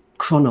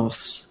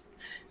 Chronos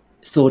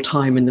saw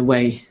time in the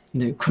way,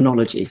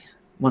 chronology,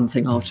 one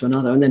thing after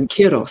another. And then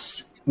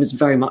Kairos was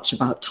very much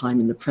about time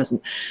in the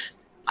present.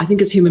 I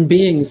think as human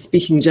beings,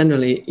 speaking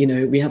generally,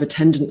 we have a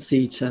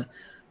tendency to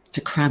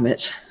cram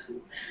it,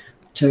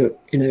 to,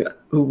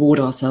 reward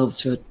ourselves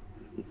for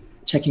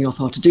checking off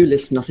our to-do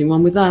list. Nothing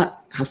wrong with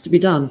that. Has to be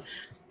done.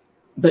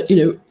 But,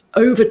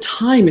 over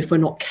time, if we're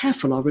not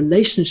careful, our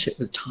relationship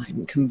with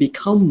time can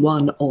become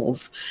one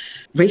of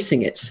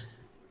racing it,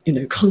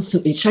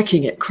 constantly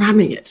checking it,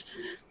 cramming it.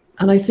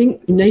 And I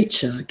think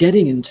nature,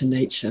 getting into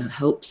nature,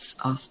 helps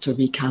us to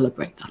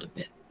recalibrate that a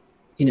bit.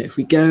 You know, if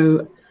we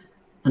go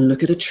and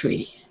look at a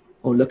tree,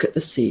 or look at the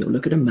sea, or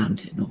look at a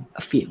mountain, or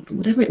a field, or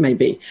whatever it may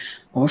be,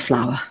 or a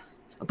flower,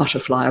 a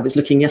butterfly. I was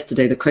looking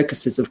yesterday, the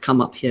crocuses have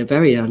come up here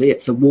very early.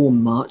 It's a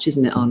warm March,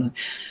 isn't it, Arno?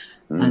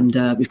 And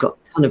we've got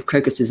a ton of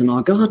crocuses in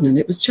our garden, and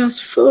it was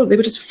just full. They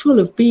were just full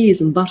of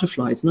bees and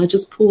butterflies. And I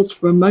just paused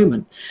for a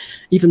moment,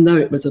 even though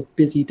it was a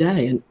busy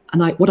day. And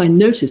what I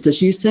noticed,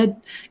 as you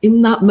said,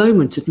 in that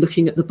moment of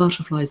looking at the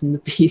butterflies and the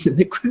bees and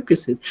the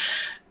crocuses,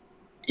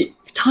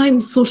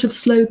 time sort of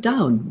slowed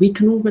down. We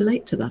can all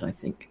relate to that, I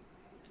think.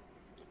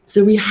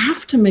 So we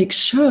have to make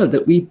sure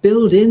that we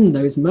build in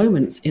those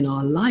moments in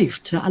our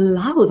life to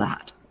allow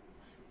that,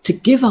 to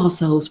give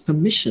ourselves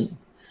permission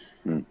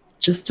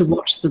just to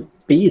watch the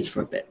bees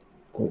for a bit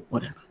or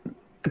whatever.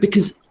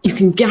 Because you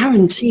can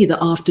guarantee that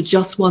after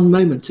just one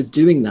moment of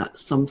doing that,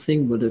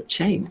 something would have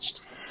changed.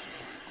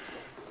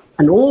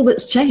 And all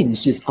that's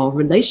changed is our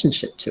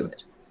relationship to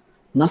it.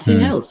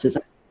 Nothing else is,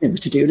 the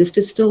to-do list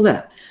is still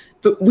there.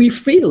 But we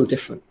feel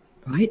different,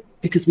 right?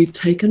 Because we've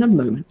taken a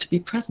moment to be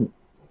present.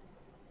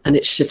 And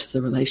it shifts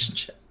the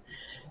relationship.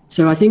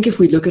 So I think if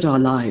we look at our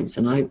lives,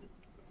 and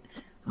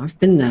I've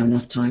been there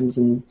enough times,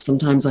 and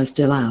sometimes I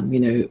still am, you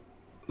know,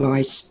 where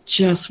I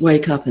just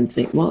wake up and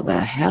think, what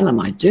the hell am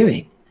I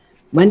doing?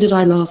 When did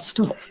I last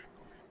stop?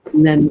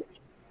 And then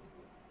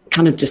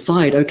kind of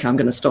decide, okay, I'm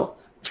going to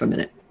stop for a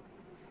minute.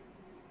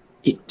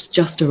 It's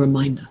just a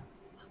reminder.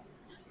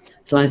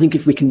 So I think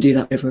if we can do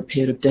that over a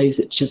period of days,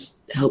 it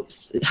just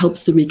helps. It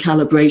helps the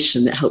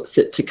recalibration. It helps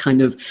it to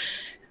kind of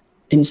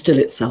instill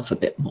itself a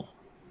bit more.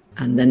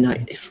 And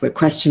then if we're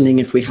questioning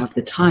if we have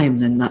the time,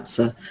 then that's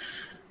a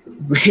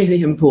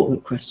really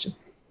important question.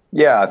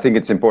 Yeah, I think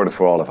it's important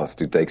for all of us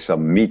to take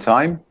some me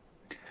time.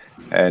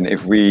 And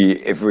if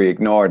we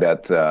ignore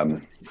that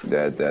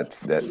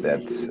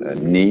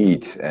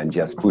need and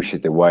just push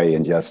it away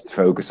and just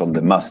focus on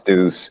the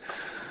must-dos,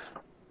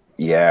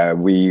 yeah,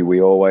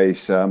 we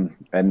always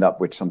end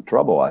up with some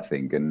trouble, I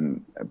think.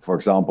 And for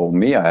example,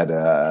 me, I had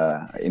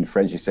in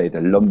French you say the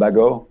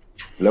lumbago,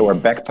 lower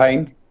back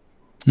pain.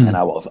 And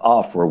I was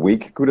off for a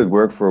week, couldn't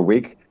work for a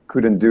week,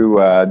 couldn't do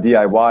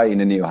DIY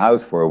in a new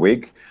house for a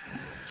week.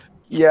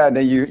 Yeah, and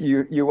then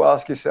you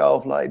ask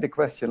yourself like the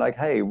question like,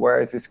 hey, where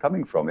is this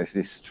coming from? Is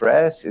this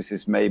stress? Is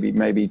this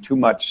maybe too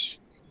much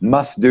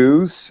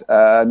must-dos,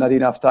 not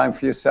enough time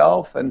for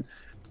yourself? And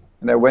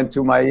I went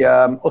to my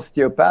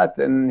osteopath,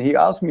 and he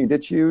asked me,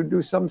 did you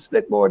do some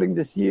splitboarding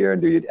this year?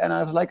 And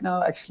I was like, no.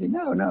 I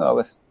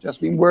was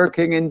just been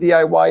working in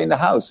DIY in the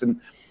house.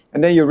 And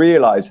then you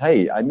realize,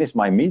 hey, I miss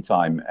my me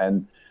time.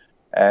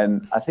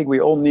 And I think we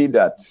all need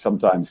that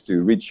sometimes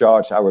to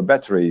recharge our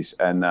batteries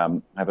and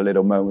have a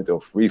little moment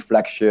of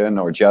reflection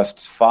or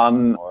just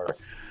fun.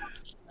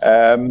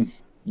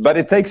 But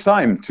it takes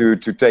time to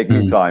take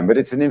me time. But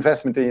it's an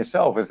investment in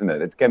yourself, isn't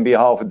it? It can be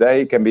half a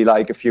day. It can be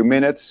like a few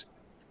minutes.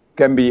 It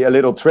can be a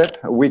little trip,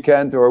 a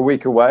weekend or a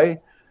week away.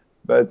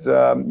 But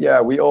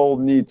we all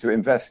need to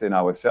invest in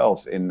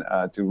ourselves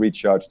to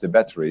recharge the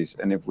batteries.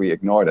 And if we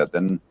ignore that,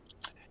 then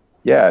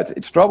yeah,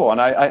 it's trouble. And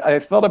I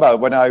thought about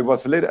when I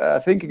was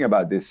thinking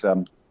about this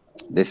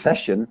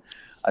session,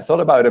 I thought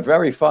about a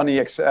very funny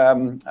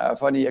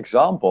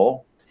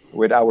example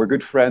with our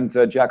good friend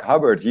Jack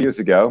Hubbard years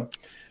ago.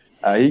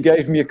 He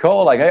gave me a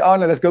call like, hey,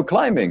 Arno, let's go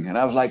climbing. And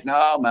I was like,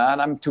 no, man,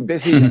 I'm too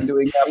busy. I'm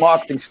doing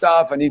marketing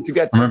stuff. I need to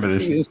get the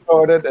season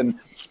started. And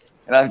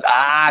I was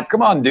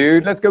come on,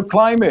 dude, let's go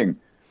climbing.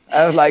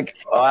 I was like,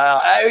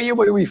 you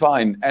will be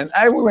fine. And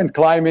we went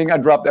climbing. I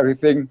dropped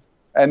everything.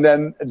 And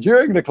then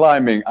during the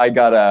climbing, I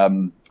got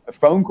a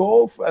phone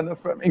call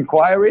from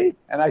inquiry,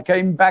 and I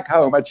came back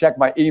home. I checked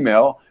my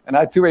email, and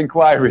I had 2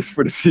 inquiries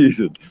for the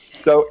season.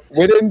 So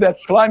within that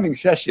climbing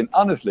session,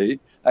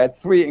 honestly, I had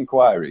 3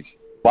 inquiries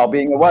while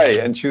being away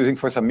and choosing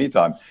for some me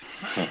time.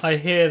 I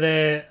hear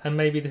there, and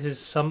maybe this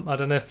is I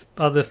don't know if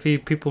other few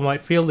people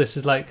might feel this,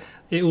 is like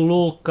it will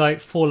all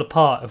like fall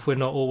apart if we're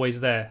not always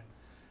there.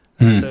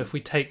 So if we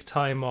take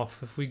time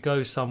off, if we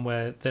go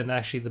somewhere, then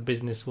actually the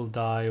business will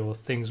die or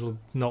things will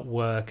not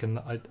work. And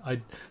I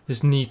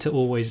just need to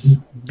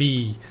always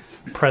be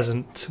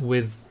present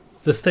with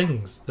the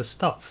things, the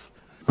stuff.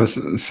 There's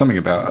something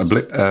about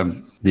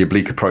the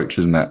oblique approach,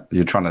 isn't it?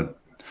 You're trying to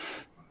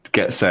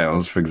get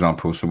sales, for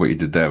example. So what you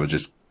did there was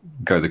just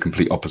go the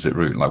complete opposite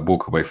route, like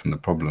walk away from the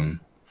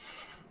problem.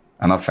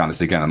 And I've found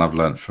this again, and I've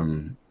learned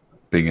from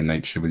being in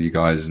nature with you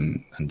guys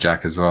and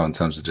Jack as well, in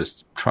terms of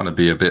just trying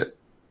to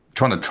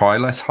try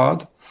less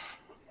hard.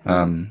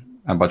 And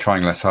by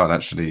trying less hard,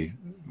 actually,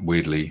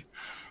 weirdly,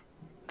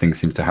 things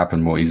seem to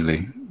happen more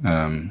easily.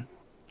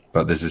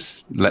 But there's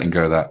this letting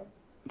go of that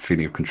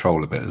feeling of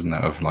control a bit, isn't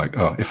it? Of like,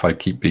 oh, if I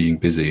keep being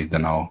busy,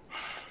 then I'll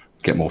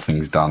get more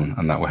things done,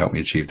 and that will help me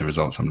achieve the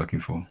results I'm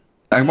looking for.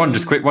 And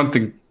one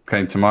thing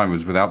came to mind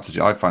was with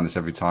altitude. I find this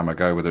every time I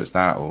go, whether it's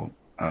that or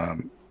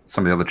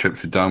some of the other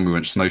trips we've done. We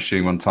went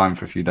snowshoeing one time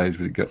for a few days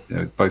with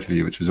both of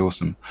you, which was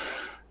awesome.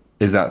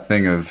 Is that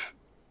thing of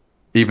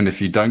even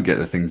if you don't get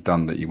the things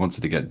done that you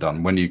wanted to get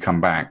done, when you come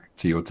back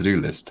to your to-do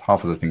list,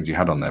 half of the things you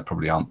had on there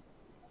probably aren't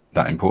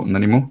that important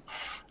anymore.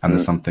 And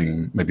there's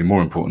something maybe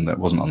more important that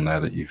wasn't on there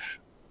that you've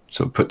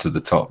sort of put to the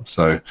top.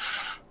 So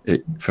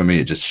for me,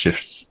 it just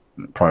shifts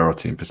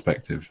priority and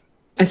perspective.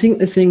 I think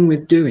the thing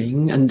with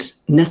doing, and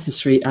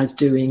necessary as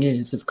doing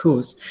is, of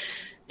course,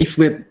 if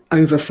we're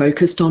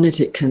over-focused on it,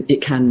 it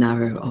can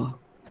narrow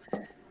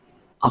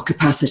our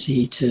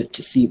capacity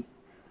to see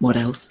what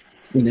else.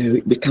 You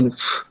know, we can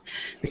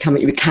become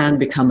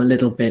a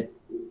little bit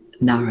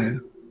narrow.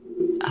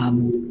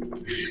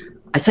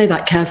 I say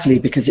that carefully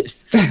because it's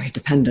very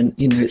dependent.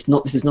 You know,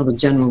 this is not a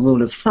general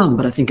rule of thumb,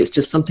 but I think it's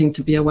just something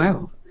to be aware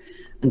of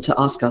and to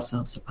ask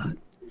ourselves about.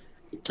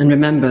 And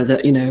remember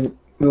that, you know,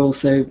 we're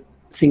also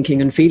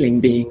thinking and feeling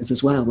beings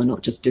as well. We're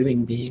not just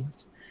doing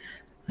beings.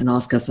 And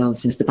ask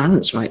ourselves, is the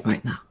balance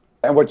right now?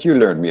 And what you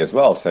learned me as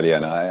well, Sally,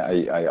 and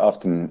I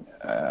often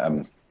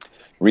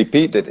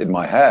repeat it in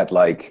my head,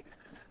 like,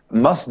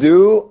 must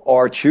do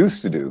or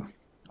choose to do.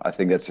 I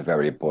think that's a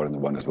very important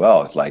one as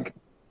well. It's like,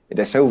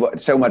 there's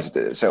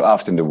so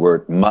often the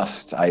word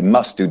must. I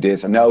must do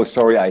this. And no,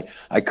 sorry,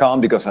 I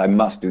can't because I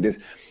must do this.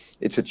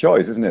 It's a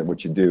choice, isn't it,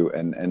 what you do?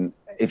 And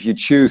if you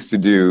choose to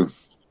do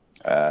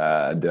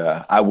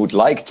the I would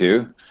like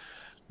to,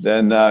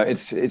 then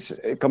it's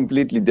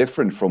completely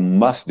different from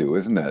must do,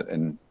 isn't it?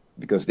 And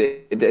because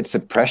it's a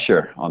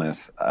pressure on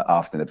us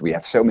often that we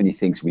have so many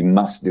things we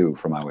must do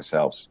from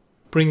ourselves.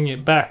 Bringing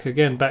it back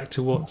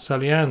to what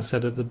Sally-Anne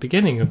said at the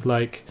beginning of,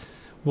 like,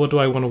 what do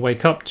I want to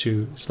wake up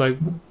to? It's like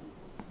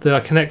they are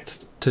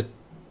connected to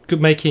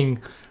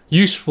making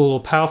useful or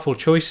powerful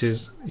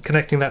choices,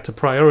 connecting that to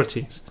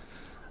priorities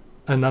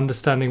and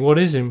understanding what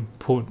is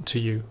important to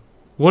you.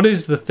 What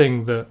is the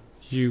thing that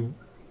you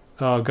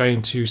are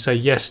going to say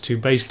yes to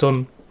based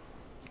on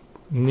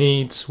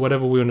needs,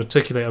 whatever we want to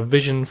articulate, a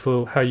vision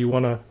for how you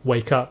want to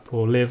wake up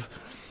or live.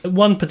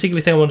 One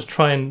particular thing I want to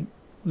try and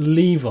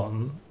leave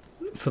on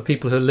for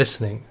people who are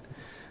listening,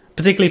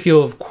 particularly if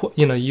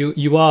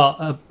you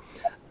are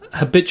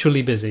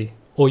habitually busy,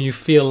 or you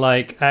feel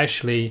like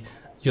actually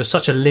you're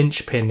such a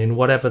linchpin in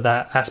whatever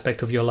that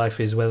aspect of your life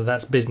is, whether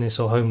that's business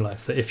or home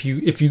life, that if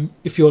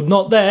you're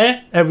not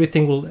there,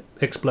 everything will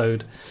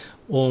explode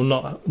or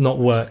not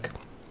work.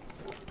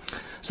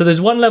 So there's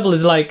one level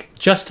is like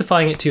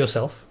justifying it to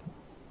yourself,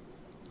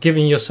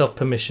 giving yourself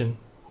permission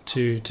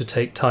to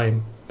take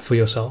time for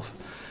yourself,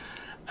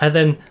 and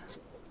then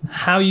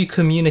how you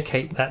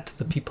communicate that to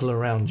the people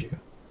around you.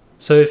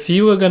 So if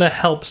you were going to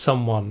help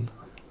someone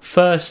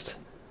first,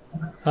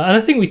 and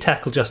I think we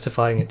tackle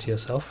justifying it to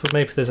yourself, but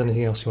maybe if there's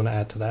anything else you want to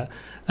add to that,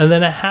 and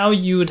then how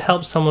you would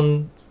help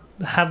someone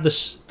have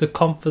the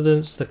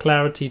confidence, the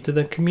clarity to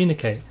then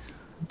communicate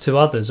to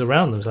others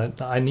around them. Like,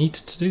 I need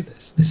to do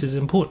this. This is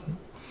important.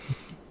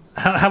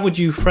 How would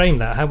you frame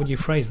that? How would you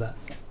phrase that?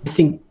 I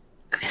think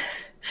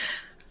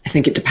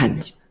it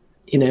depends.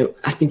 You know,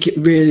 I think it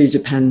really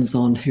depends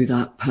on who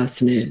that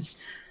person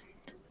is.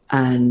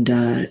 And,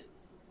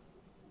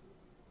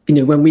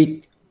 when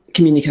we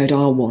communicate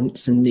our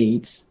wants and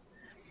needs,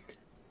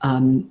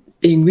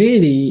 being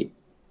really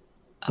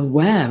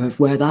aware of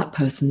where that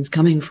person's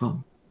coming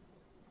from,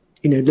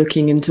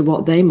 looking into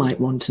what they might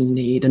want and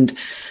need, and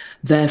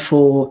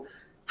therefore,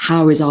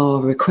 how is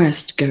our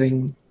request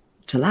going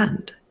to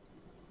land?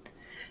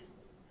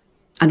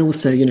 And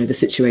also, the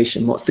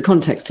situation, what's the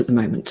context at the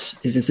moment?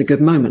 Is this a good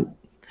moment?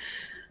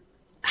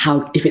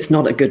 If it's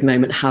not a good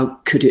moment, how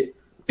could it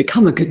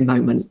become a good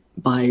moment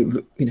by,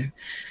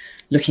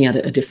 looking at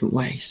it a different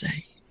way,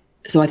 say?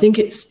 So I think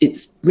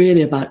it's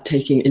really about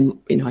taking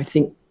in, I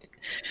think,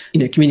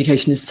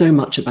 communication is so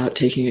much about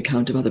taking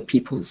account of other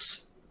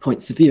people's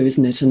points of view,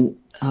 isn't it? And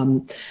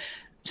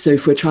so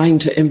if we're trying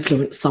to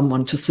influence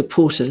someone to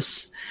support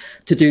us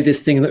to do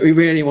this thing that we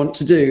really want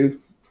to do,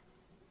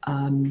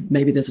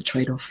 maybe there's a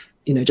trade-off,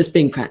 just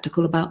being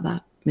practical about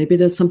that. Maybe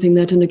there's something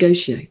there to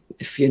negotiate.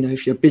 If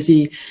you're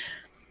busy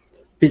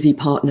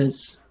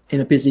partners in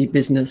a busy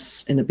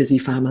business, in a busy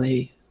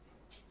family,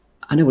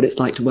 I know what it's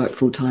like to work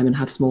full time and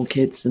have small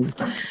kids, and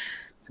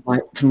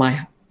for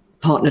my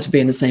partner to be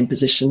in the same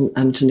position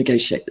and to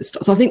negotiate this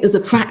stuff. So I think there's a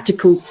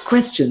practical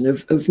question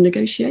of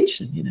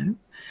negotiation,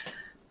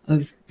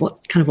 of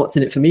what's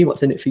in it for me,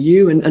 what's in it for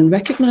you, and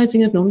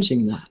recognizing,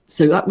 acknowledging that.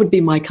 So that would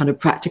be my kind of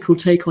practical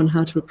take on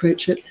how to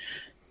approach it.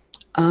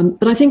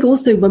 But I think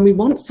also when we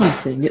want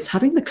something, it's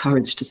having the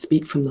courage to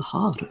speak from the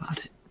heart about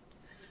it.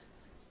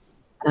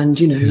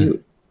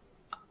 And,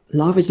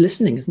 love is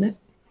listening, isn't it?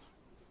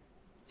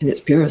 In its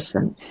purest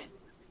sense.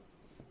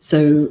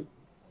 So,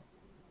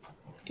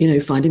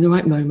 finding the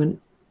right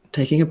moment,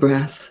 taking a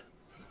breath,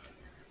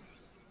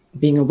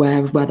 being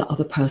aware of where the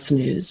other person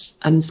is,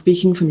 and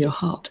speaking from your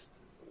heart,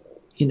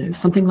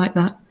 something like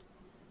that.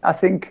 I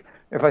think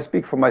if I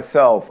speak for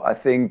myself, I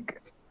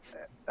think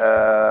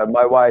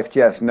my wife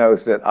Jess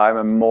knows that I'm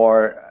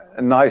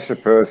a nicer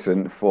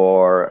person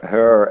for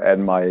her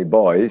and my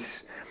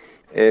boys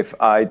if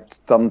I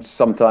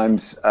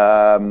sometimes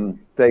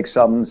take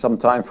some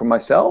time for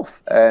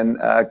myself and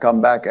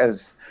come back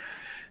as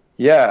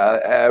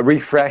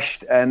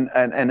refreshed and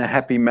a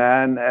happy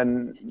man,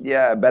 and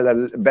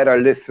better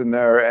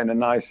listener and a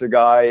nicer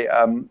guy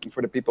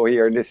for the people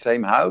here in this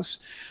same house.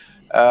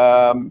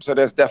 So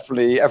there's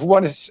definitely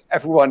everyone is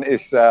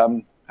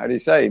how do you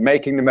say,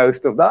 making the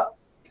most of that.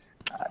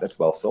 That's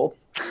well sold.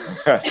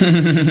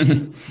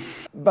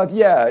 But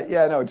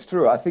no, it's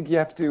true. I think you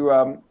have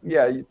to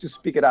to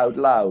speak it out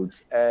loud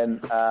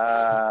and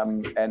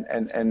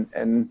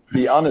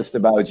be honest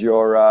about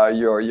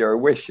your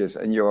wishes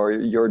and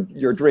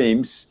your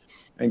dreams,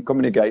 and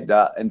communicate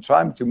that, and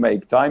try to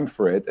make time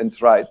for it, and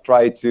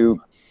try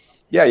to.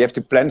 Yeah, you have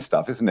to plan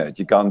stuff, isn't it?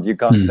 You can't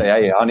say,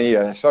 "Hey,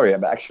 honey, sorry,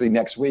 I'm actually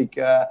next week.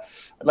 I'd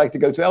like to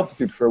go to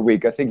altitude for a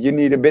week." I think you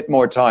need a bit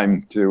more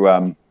time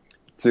to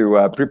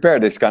prepare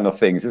this kind of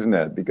things, isn't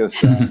it? Because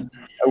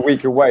a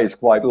week away is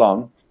quite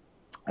long.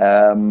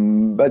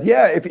 But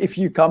if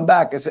you come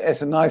back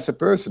as a nicer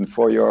person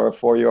for your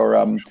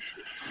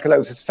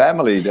closest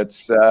family,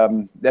 that's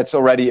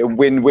already a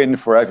win-win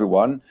for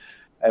everyone.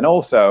 And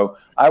also,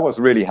 I was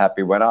really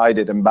happy when I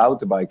did a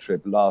mountain bike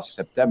trip last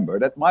September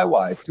that my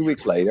wife, 2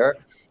 weeks later,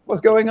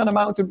 was going on a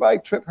mountain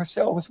bike trip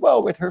herself as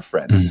well with her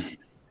friends.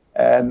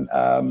 And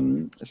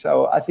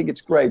so I think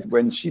it's great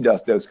when she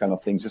does those kind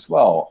of things as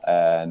well.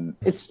 And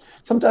it's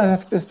sometimes I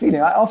have the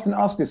feeling, I often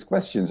ask these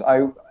questions,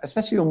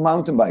 especially on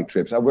mountain bike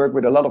trips, I work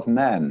with a lot of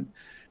men.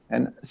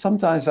 And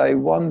sometimes I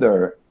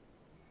wonder,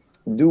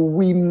 do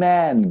we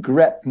men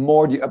grab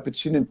more the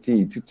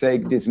opportunity to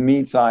take this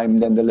me time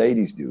than the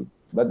ladies do?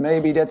 But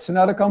maybe that's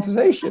another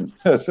conversation.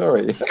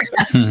 Sorry.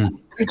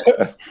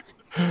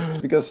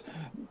 Because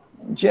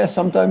Jess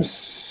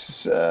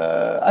sometimes,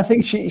 I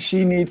think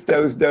she needs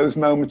those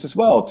moments as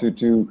well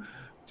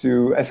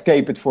to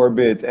escape it for a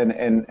bit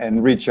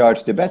and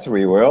recharge the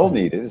battery. We all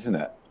need it, isn't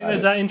it?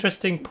 There's that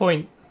interesting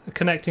point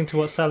connecting to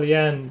what Sally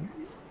Ann,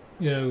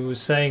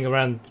 was saying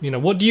around,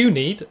 what do you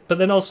need? But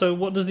then also,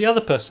 what does the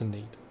other person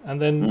need?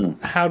 And then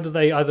how do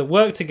they either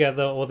work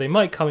together or they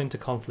might come into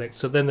conflict?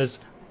 So then there's,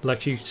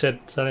 like you said,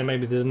 Sally,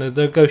 maybe there's no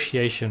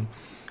negotiation.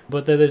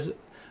 But there's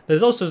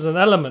also an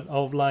element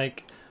of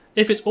like,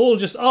 if it's all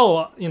just,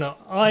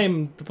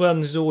 I'm the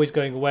one who's always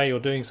going away or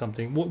doing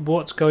something,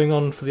 what's going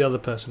on for the other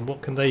person?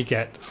 What can they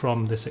get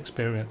from this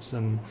experience?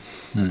 And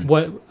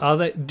what are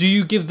they? Do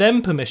you give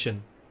them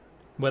permission,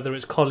 whether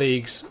it's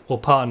colleagues or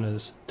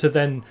partners, to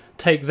then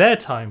take their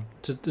time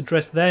to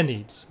address their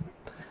needs?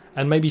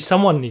 And maybe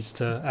someone needs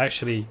to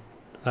actually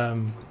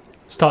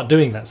start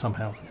doing that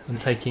somehow and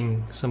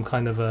taking some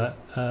kind of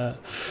I'm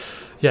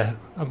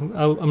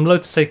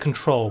loath to say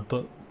control,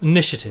 but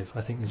initiative,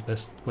 I think, is the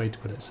best way to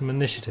put it. Some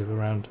initiative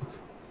around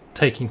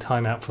taking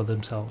time out for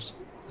themselves,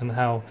 and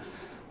how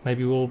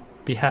maybe we'll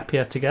be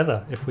happier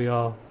together if we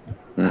are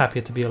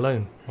happier to be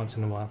alone once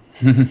in a while.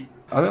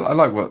 I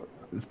like what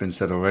has been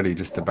said already,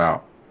 just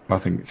about, I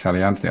think,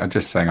 Sally Ann's thing. I'm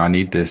just saying I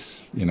need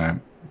this,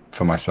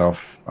 for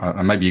myself.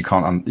 And maybe you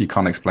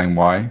can't explain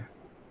why.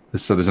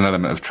 So there's an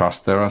element of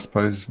trust there, I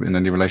suppose, in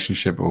any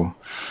relationship, or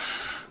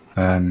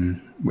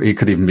it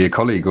could even be a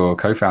colleague or a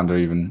co-founder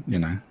even,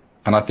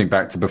 And I think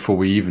back to before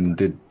we even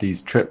did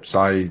these trips,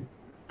 I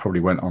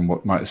probably went on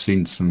what might have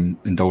seemed some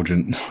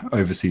indulgent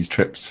overseas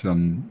trips,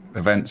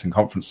 events and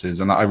conferences,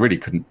 and I really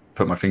couldn't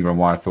put my finger on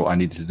why I thought I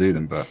needed to do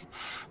them. But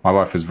my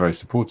wife was very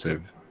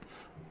supportive,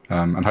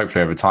 and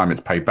hopefully over time it's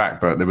paid back.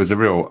 But there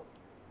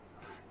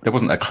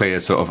wasn't a clear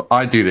sort of,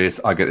 I do this,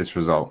 I get this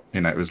result.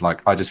 It was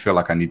like, I just feel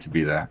like I need to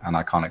be there, and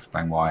I can't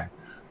explain why.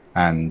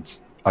 And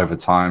over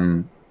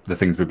time, the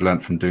things we've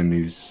learned from doing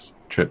these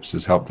trips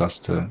has helped us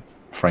to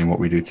frame what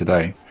we do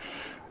today.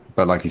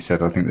 But like you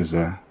said, I think there's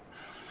an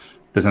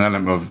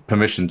element of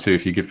permission too.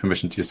 If you give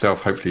permission to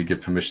yourself, hopefully you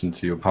give permission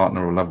to your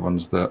partner or loved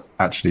ones, that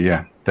actually,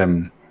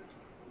 them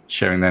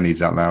sharing their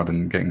needs out loud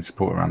and getting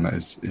support around that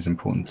is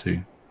important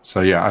too.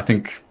 So I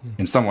think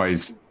in some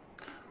ways,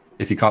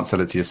 if you can't sell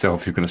it to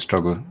yourself, you're going to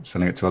struggle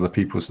selling it to other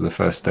people. So the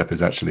first step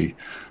is actually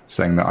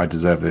saying that I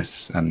deserve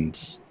this.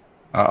 And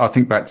I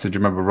think back to, do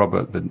you remember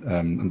Robert,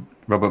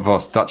 Robert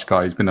Vos, Dutch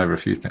guy? He's been over a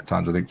few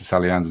times, I think, to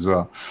Sally Ann's as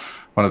well.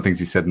 One of the things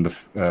he said in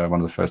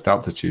one of the first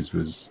altitudes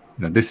was,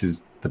 this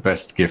is the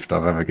best gift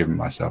I've ever given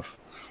myself,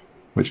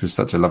 which was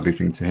such a lovely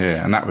thing to hear.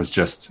 And that was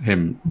just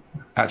him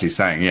actually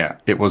saying,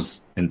 it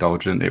was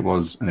indulgent, it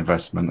was an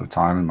investment of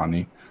time and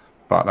money,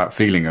 but that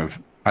feeling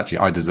of, actually,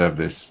 I deserve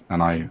this,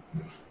 and I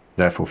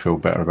therefore feel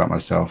better about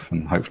myself,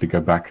 and hopefully go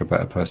back a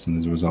better person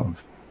as a result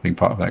of being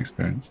part of that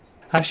experience.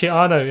 Actually,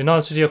 Arno, in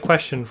answer to your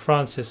question,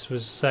 Francis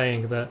was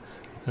saying that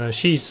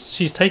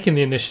she's taken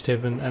the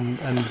initiative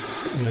and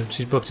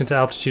she's booked into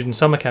altitude and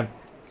summer camp,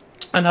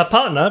 and her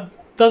partner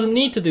doesn't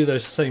need to do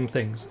those same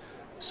things.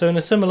 So in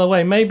a similar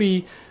way,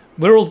 maybe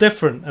we're all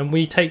different and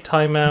we take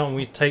time out and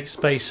we take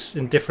space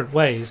in different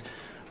ways,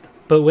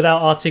 but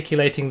without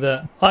articulating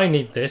that I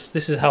need this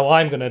is how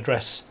I'm going to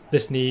address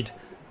this need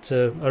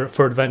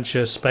for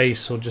adventure,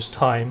 space, or just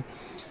time.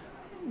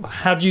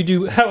 How do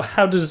you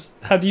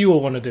all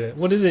want to do it?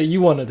 What is it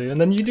you want to do?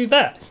 And then you do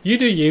that. You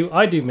do you,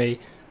 I do me,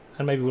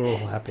 and maybe we're all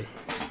happy.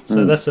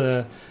 So that's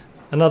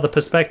another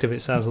perspective,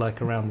 it sounds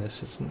like, around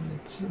this.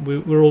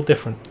 We're all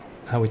different,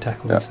 we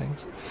tackle these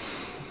things.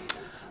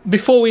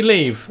 Before we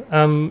leave,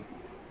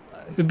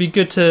 it'd be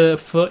good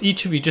for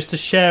each of you just to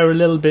share a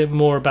little bit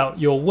more about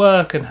your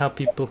work and how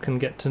people can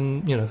get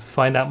to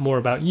find out more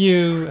about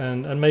you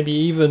and maybe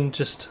even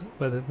just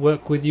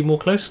work with you more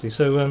closely.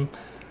 So,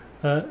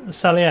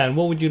 Sally-Ann,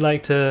 where would you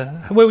like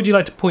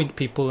to point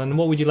people, and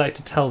what would you like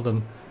to tell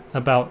them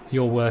about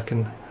your work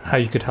and how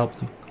you could help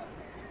them?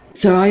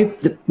 So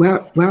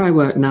where I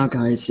work now,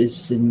 guys,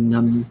 is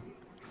in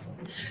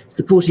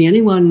supporting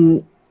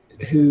anyone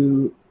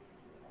who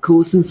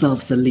calls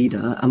themselves a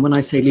leader. And when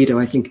I say leader,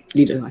 I think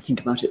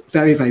about it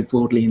very, very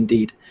broadly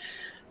indeed.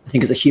 I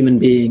think as a human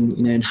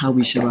being, and how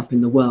we show up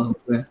in the world,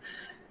 we're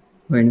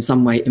in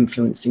some way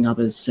influencing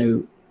others.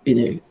 So,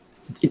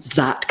 it's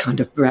that kind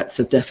of breadth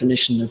of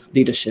definition of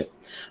leadership.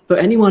 But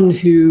anyone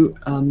who,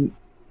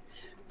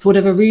 for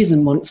whatever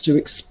reason, wants to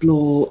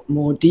explore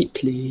more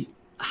deeply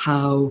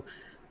how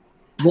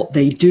what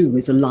they do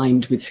is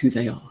aligned with who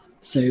they are.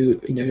 So,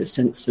 a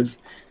sense of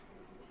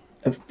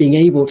being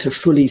able to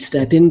fully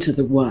step into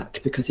the work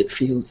because it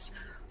feels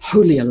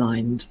wholly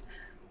aligned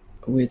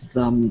with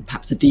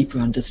perhaps a deeper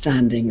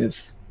understanding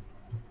of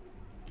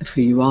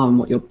who you are and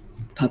what your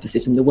purpose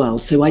is in the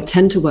world. So I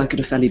tend to work at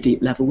a fairly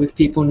deep level with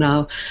people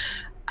now,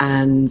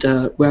 and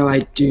where I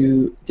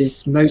do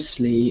this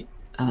mostly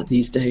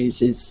these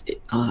days is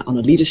on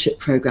a leadership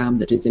program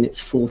that is in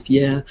its 4th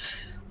year.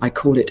 I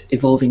call it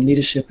Evolving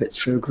Leadership. It's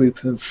for a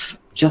group of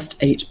just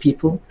 8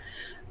 people.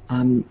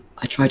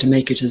 I try to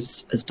make it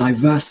as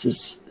diverse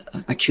as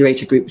I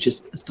curate a group which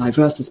is as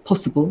diverse as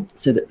possible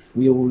so that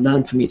we all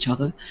learn from each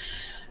other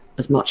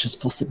as much as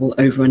possible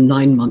over a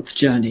 9-month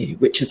journey,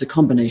 which is a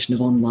combination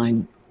of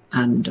online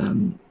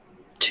and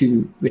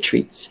 2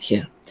 retreats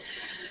here.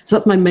 So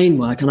that's my main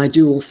work. And I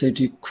do also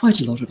do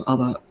quite a lot of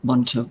other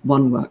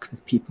one-to-one work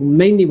with people,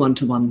 mainly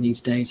one-to-one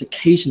these days,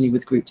 occasionally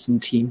with groups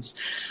and teams.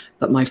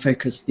 But my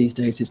focus these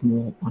days is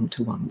more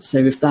one-to-one. So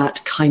if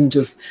that kind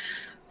of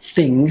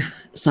thing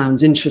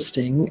sounds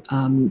interesting,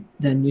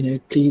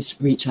 then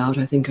please reach out.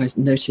 I think I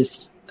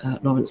noticed,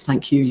 Lawrence,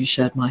 thank you. You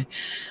shared my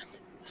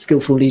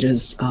Skillful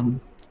Leaders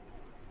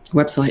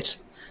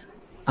website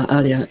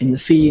earlier in the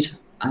feed.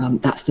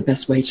 That's the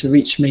best way to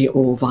reach me,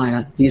 or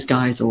via these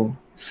guys, or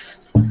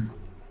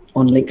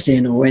on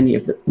LinkedIn, or any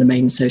of the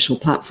main social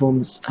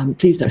platforms.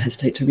 Please don't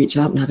hesitate to reach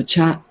out and have a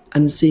chat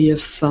and see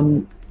if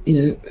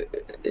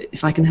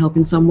if I can help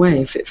in some way,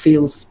 if it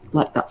feels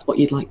like that's what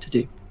you'd like to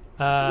do.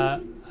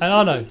 And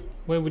Arno,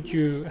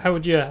 how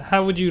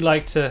would you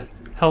like to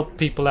help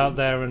people out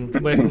there, and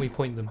where can we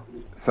point them?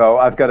 So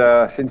I've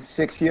got since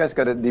 6 years,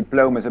 got a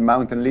diploma as a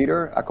mountain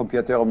leader,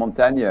 accompagnateur en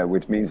montagne,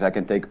 which means I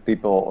can take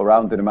people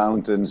around in the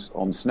mountains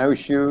on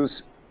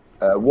snowshoes,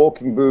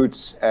 walking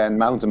boots, and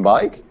mountain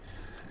bike.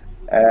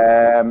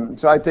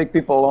 So I take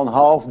people on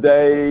half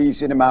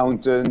days in the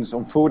mountains,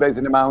 on full days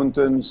in the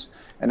mountains,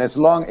 and as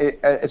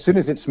soon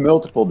as it's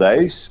multiple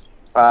days,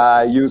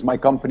 I use my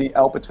company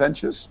Alp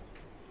Adventures.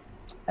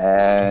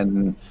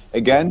 And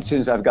again,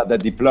 since I've got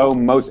that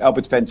diploma, most Alp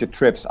Adventure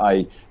trips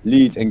I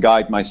lead and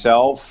guide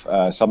myself,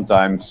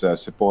 sometimes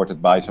supported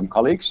by some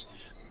colleagues.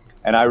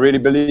 And I really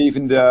believe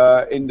in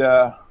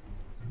the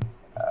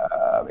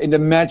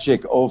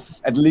magic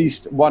of at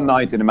least one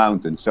night in the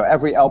mountains. So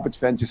every Alp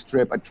Adventures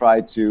trip, I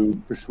try to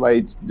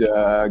persuade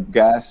the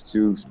guests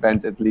to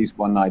spend at least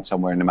one night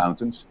somewhere in the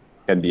mountains.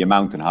 Can be a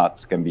mountain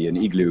hut, can be an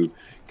igloo,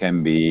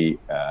 can be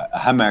a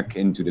hammock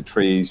into the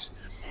trees.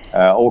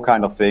 All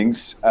kind of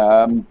things.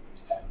 I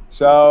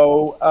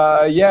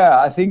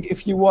think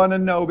if you want to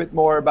know a bit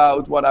more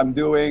about what I'm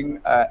doing,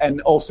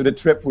 and also the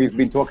trip we've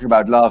been talking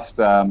about last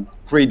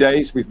 3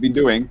 days we've been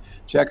doing,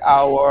 check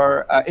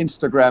our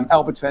Instagram,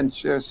 Alp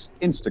Adventures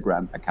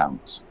Instagram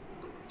account.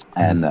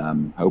 And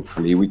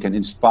hopefully we can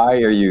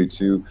inspire you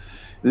to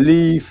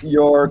leave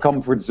your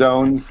comfort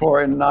zone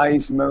for a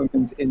nice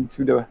moment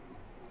into the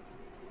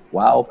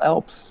wild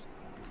Alps.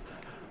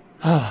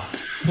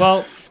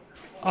 Well,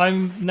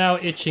 I'm now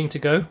itching to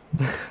go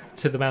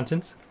to the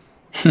mountains.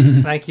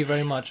 Thank you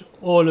very much,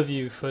 all of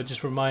you, for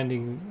just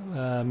reminding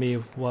me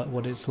of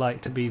what it's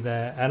like to be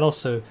there, and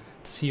also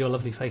to see your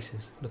lovely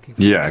faces.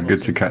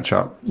 Good to catch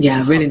up.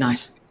 Yeah, really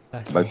nice.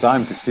 About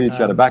time to see each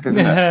other back, isn't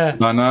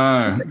it? I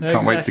know.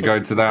 Can't wait to go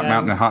to that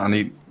mountain hut and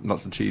eat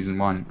lots of cheese and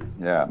wine.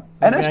 Yeah.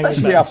 And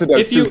especially after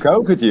those 2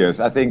 COVID years,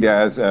 I think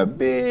there's a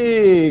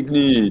big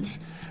need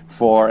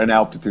for an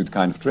altitude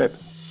kind of trip.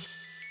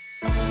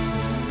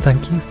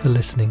 Thank you for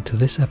listening to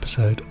this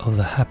episode of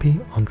the Happy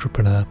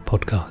Entrepreneur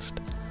Podcast.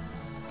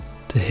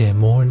 To hear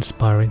more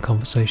inspiring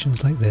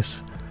conversations like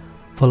this,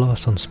 follow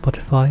us on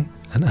Spotify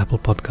and Apple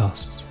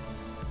Podcasts.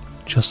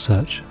 Just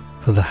search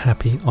for The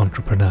Happy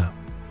Entrepreneur.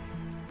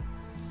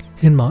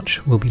 In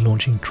March, we'll be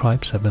launching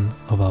Tribe 7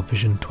 of our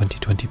Vision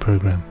 2020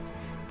 program.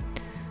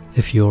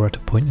 If you're at a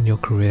point in your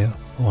career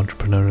or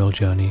entrepreneurial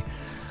journey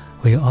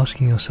where you're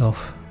asking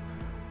yourself,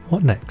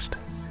 what next?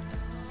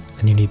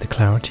 And you need the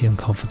clarity and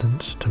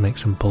confidence to make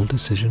some bold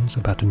decisions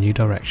about a new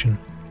direction,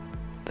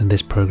 then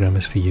this program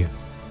is for you.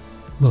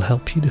 We'll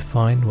help you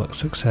define what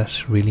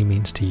success really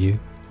means to you,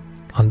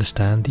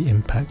 understand the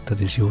impact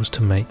that is yours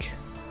to make,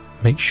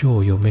 Make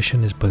sure your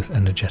mission is both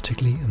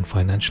energetically and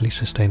financially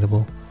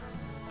sustainable,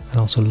 and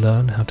also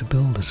learn how to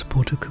build a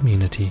supportive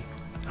community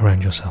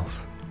around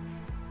yourself.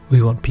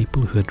 We want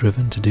people who are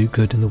driven to do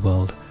good in the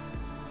world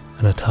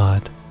and are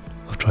tired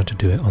of trying to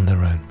do it on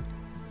their own.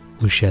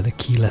 We'll share the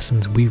key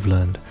lessons we've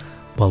learned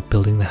while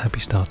building the Happy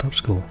Startup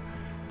School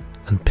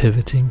and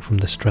pivoting from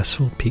the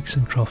stressful peaks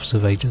and troughs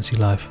of agency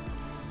life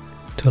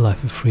to a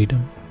life of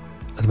freedom,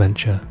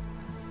 adventure,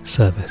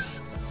 service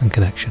and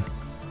connection.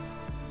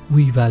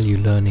 We value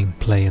learning,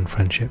 play and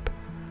friendship,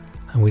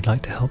 and we'd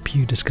like to help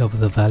you discover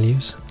the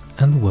values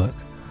and the work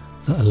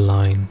that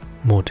align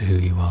more to who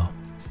you are.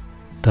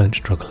 Don't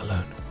struggle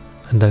alone,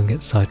 and don't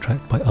get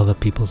sidetracked by other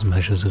people's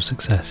measures of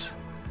success.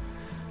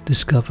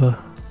 Discover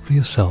for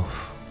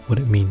yourself what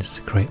it means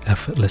to create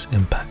effortless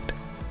impact.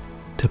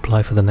 To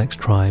apply for the next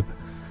tribe,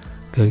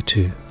 go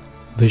to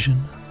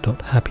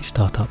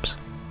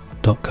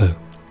vision.happystartups.co.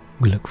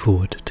 We look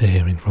forward to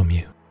hearing from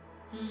you.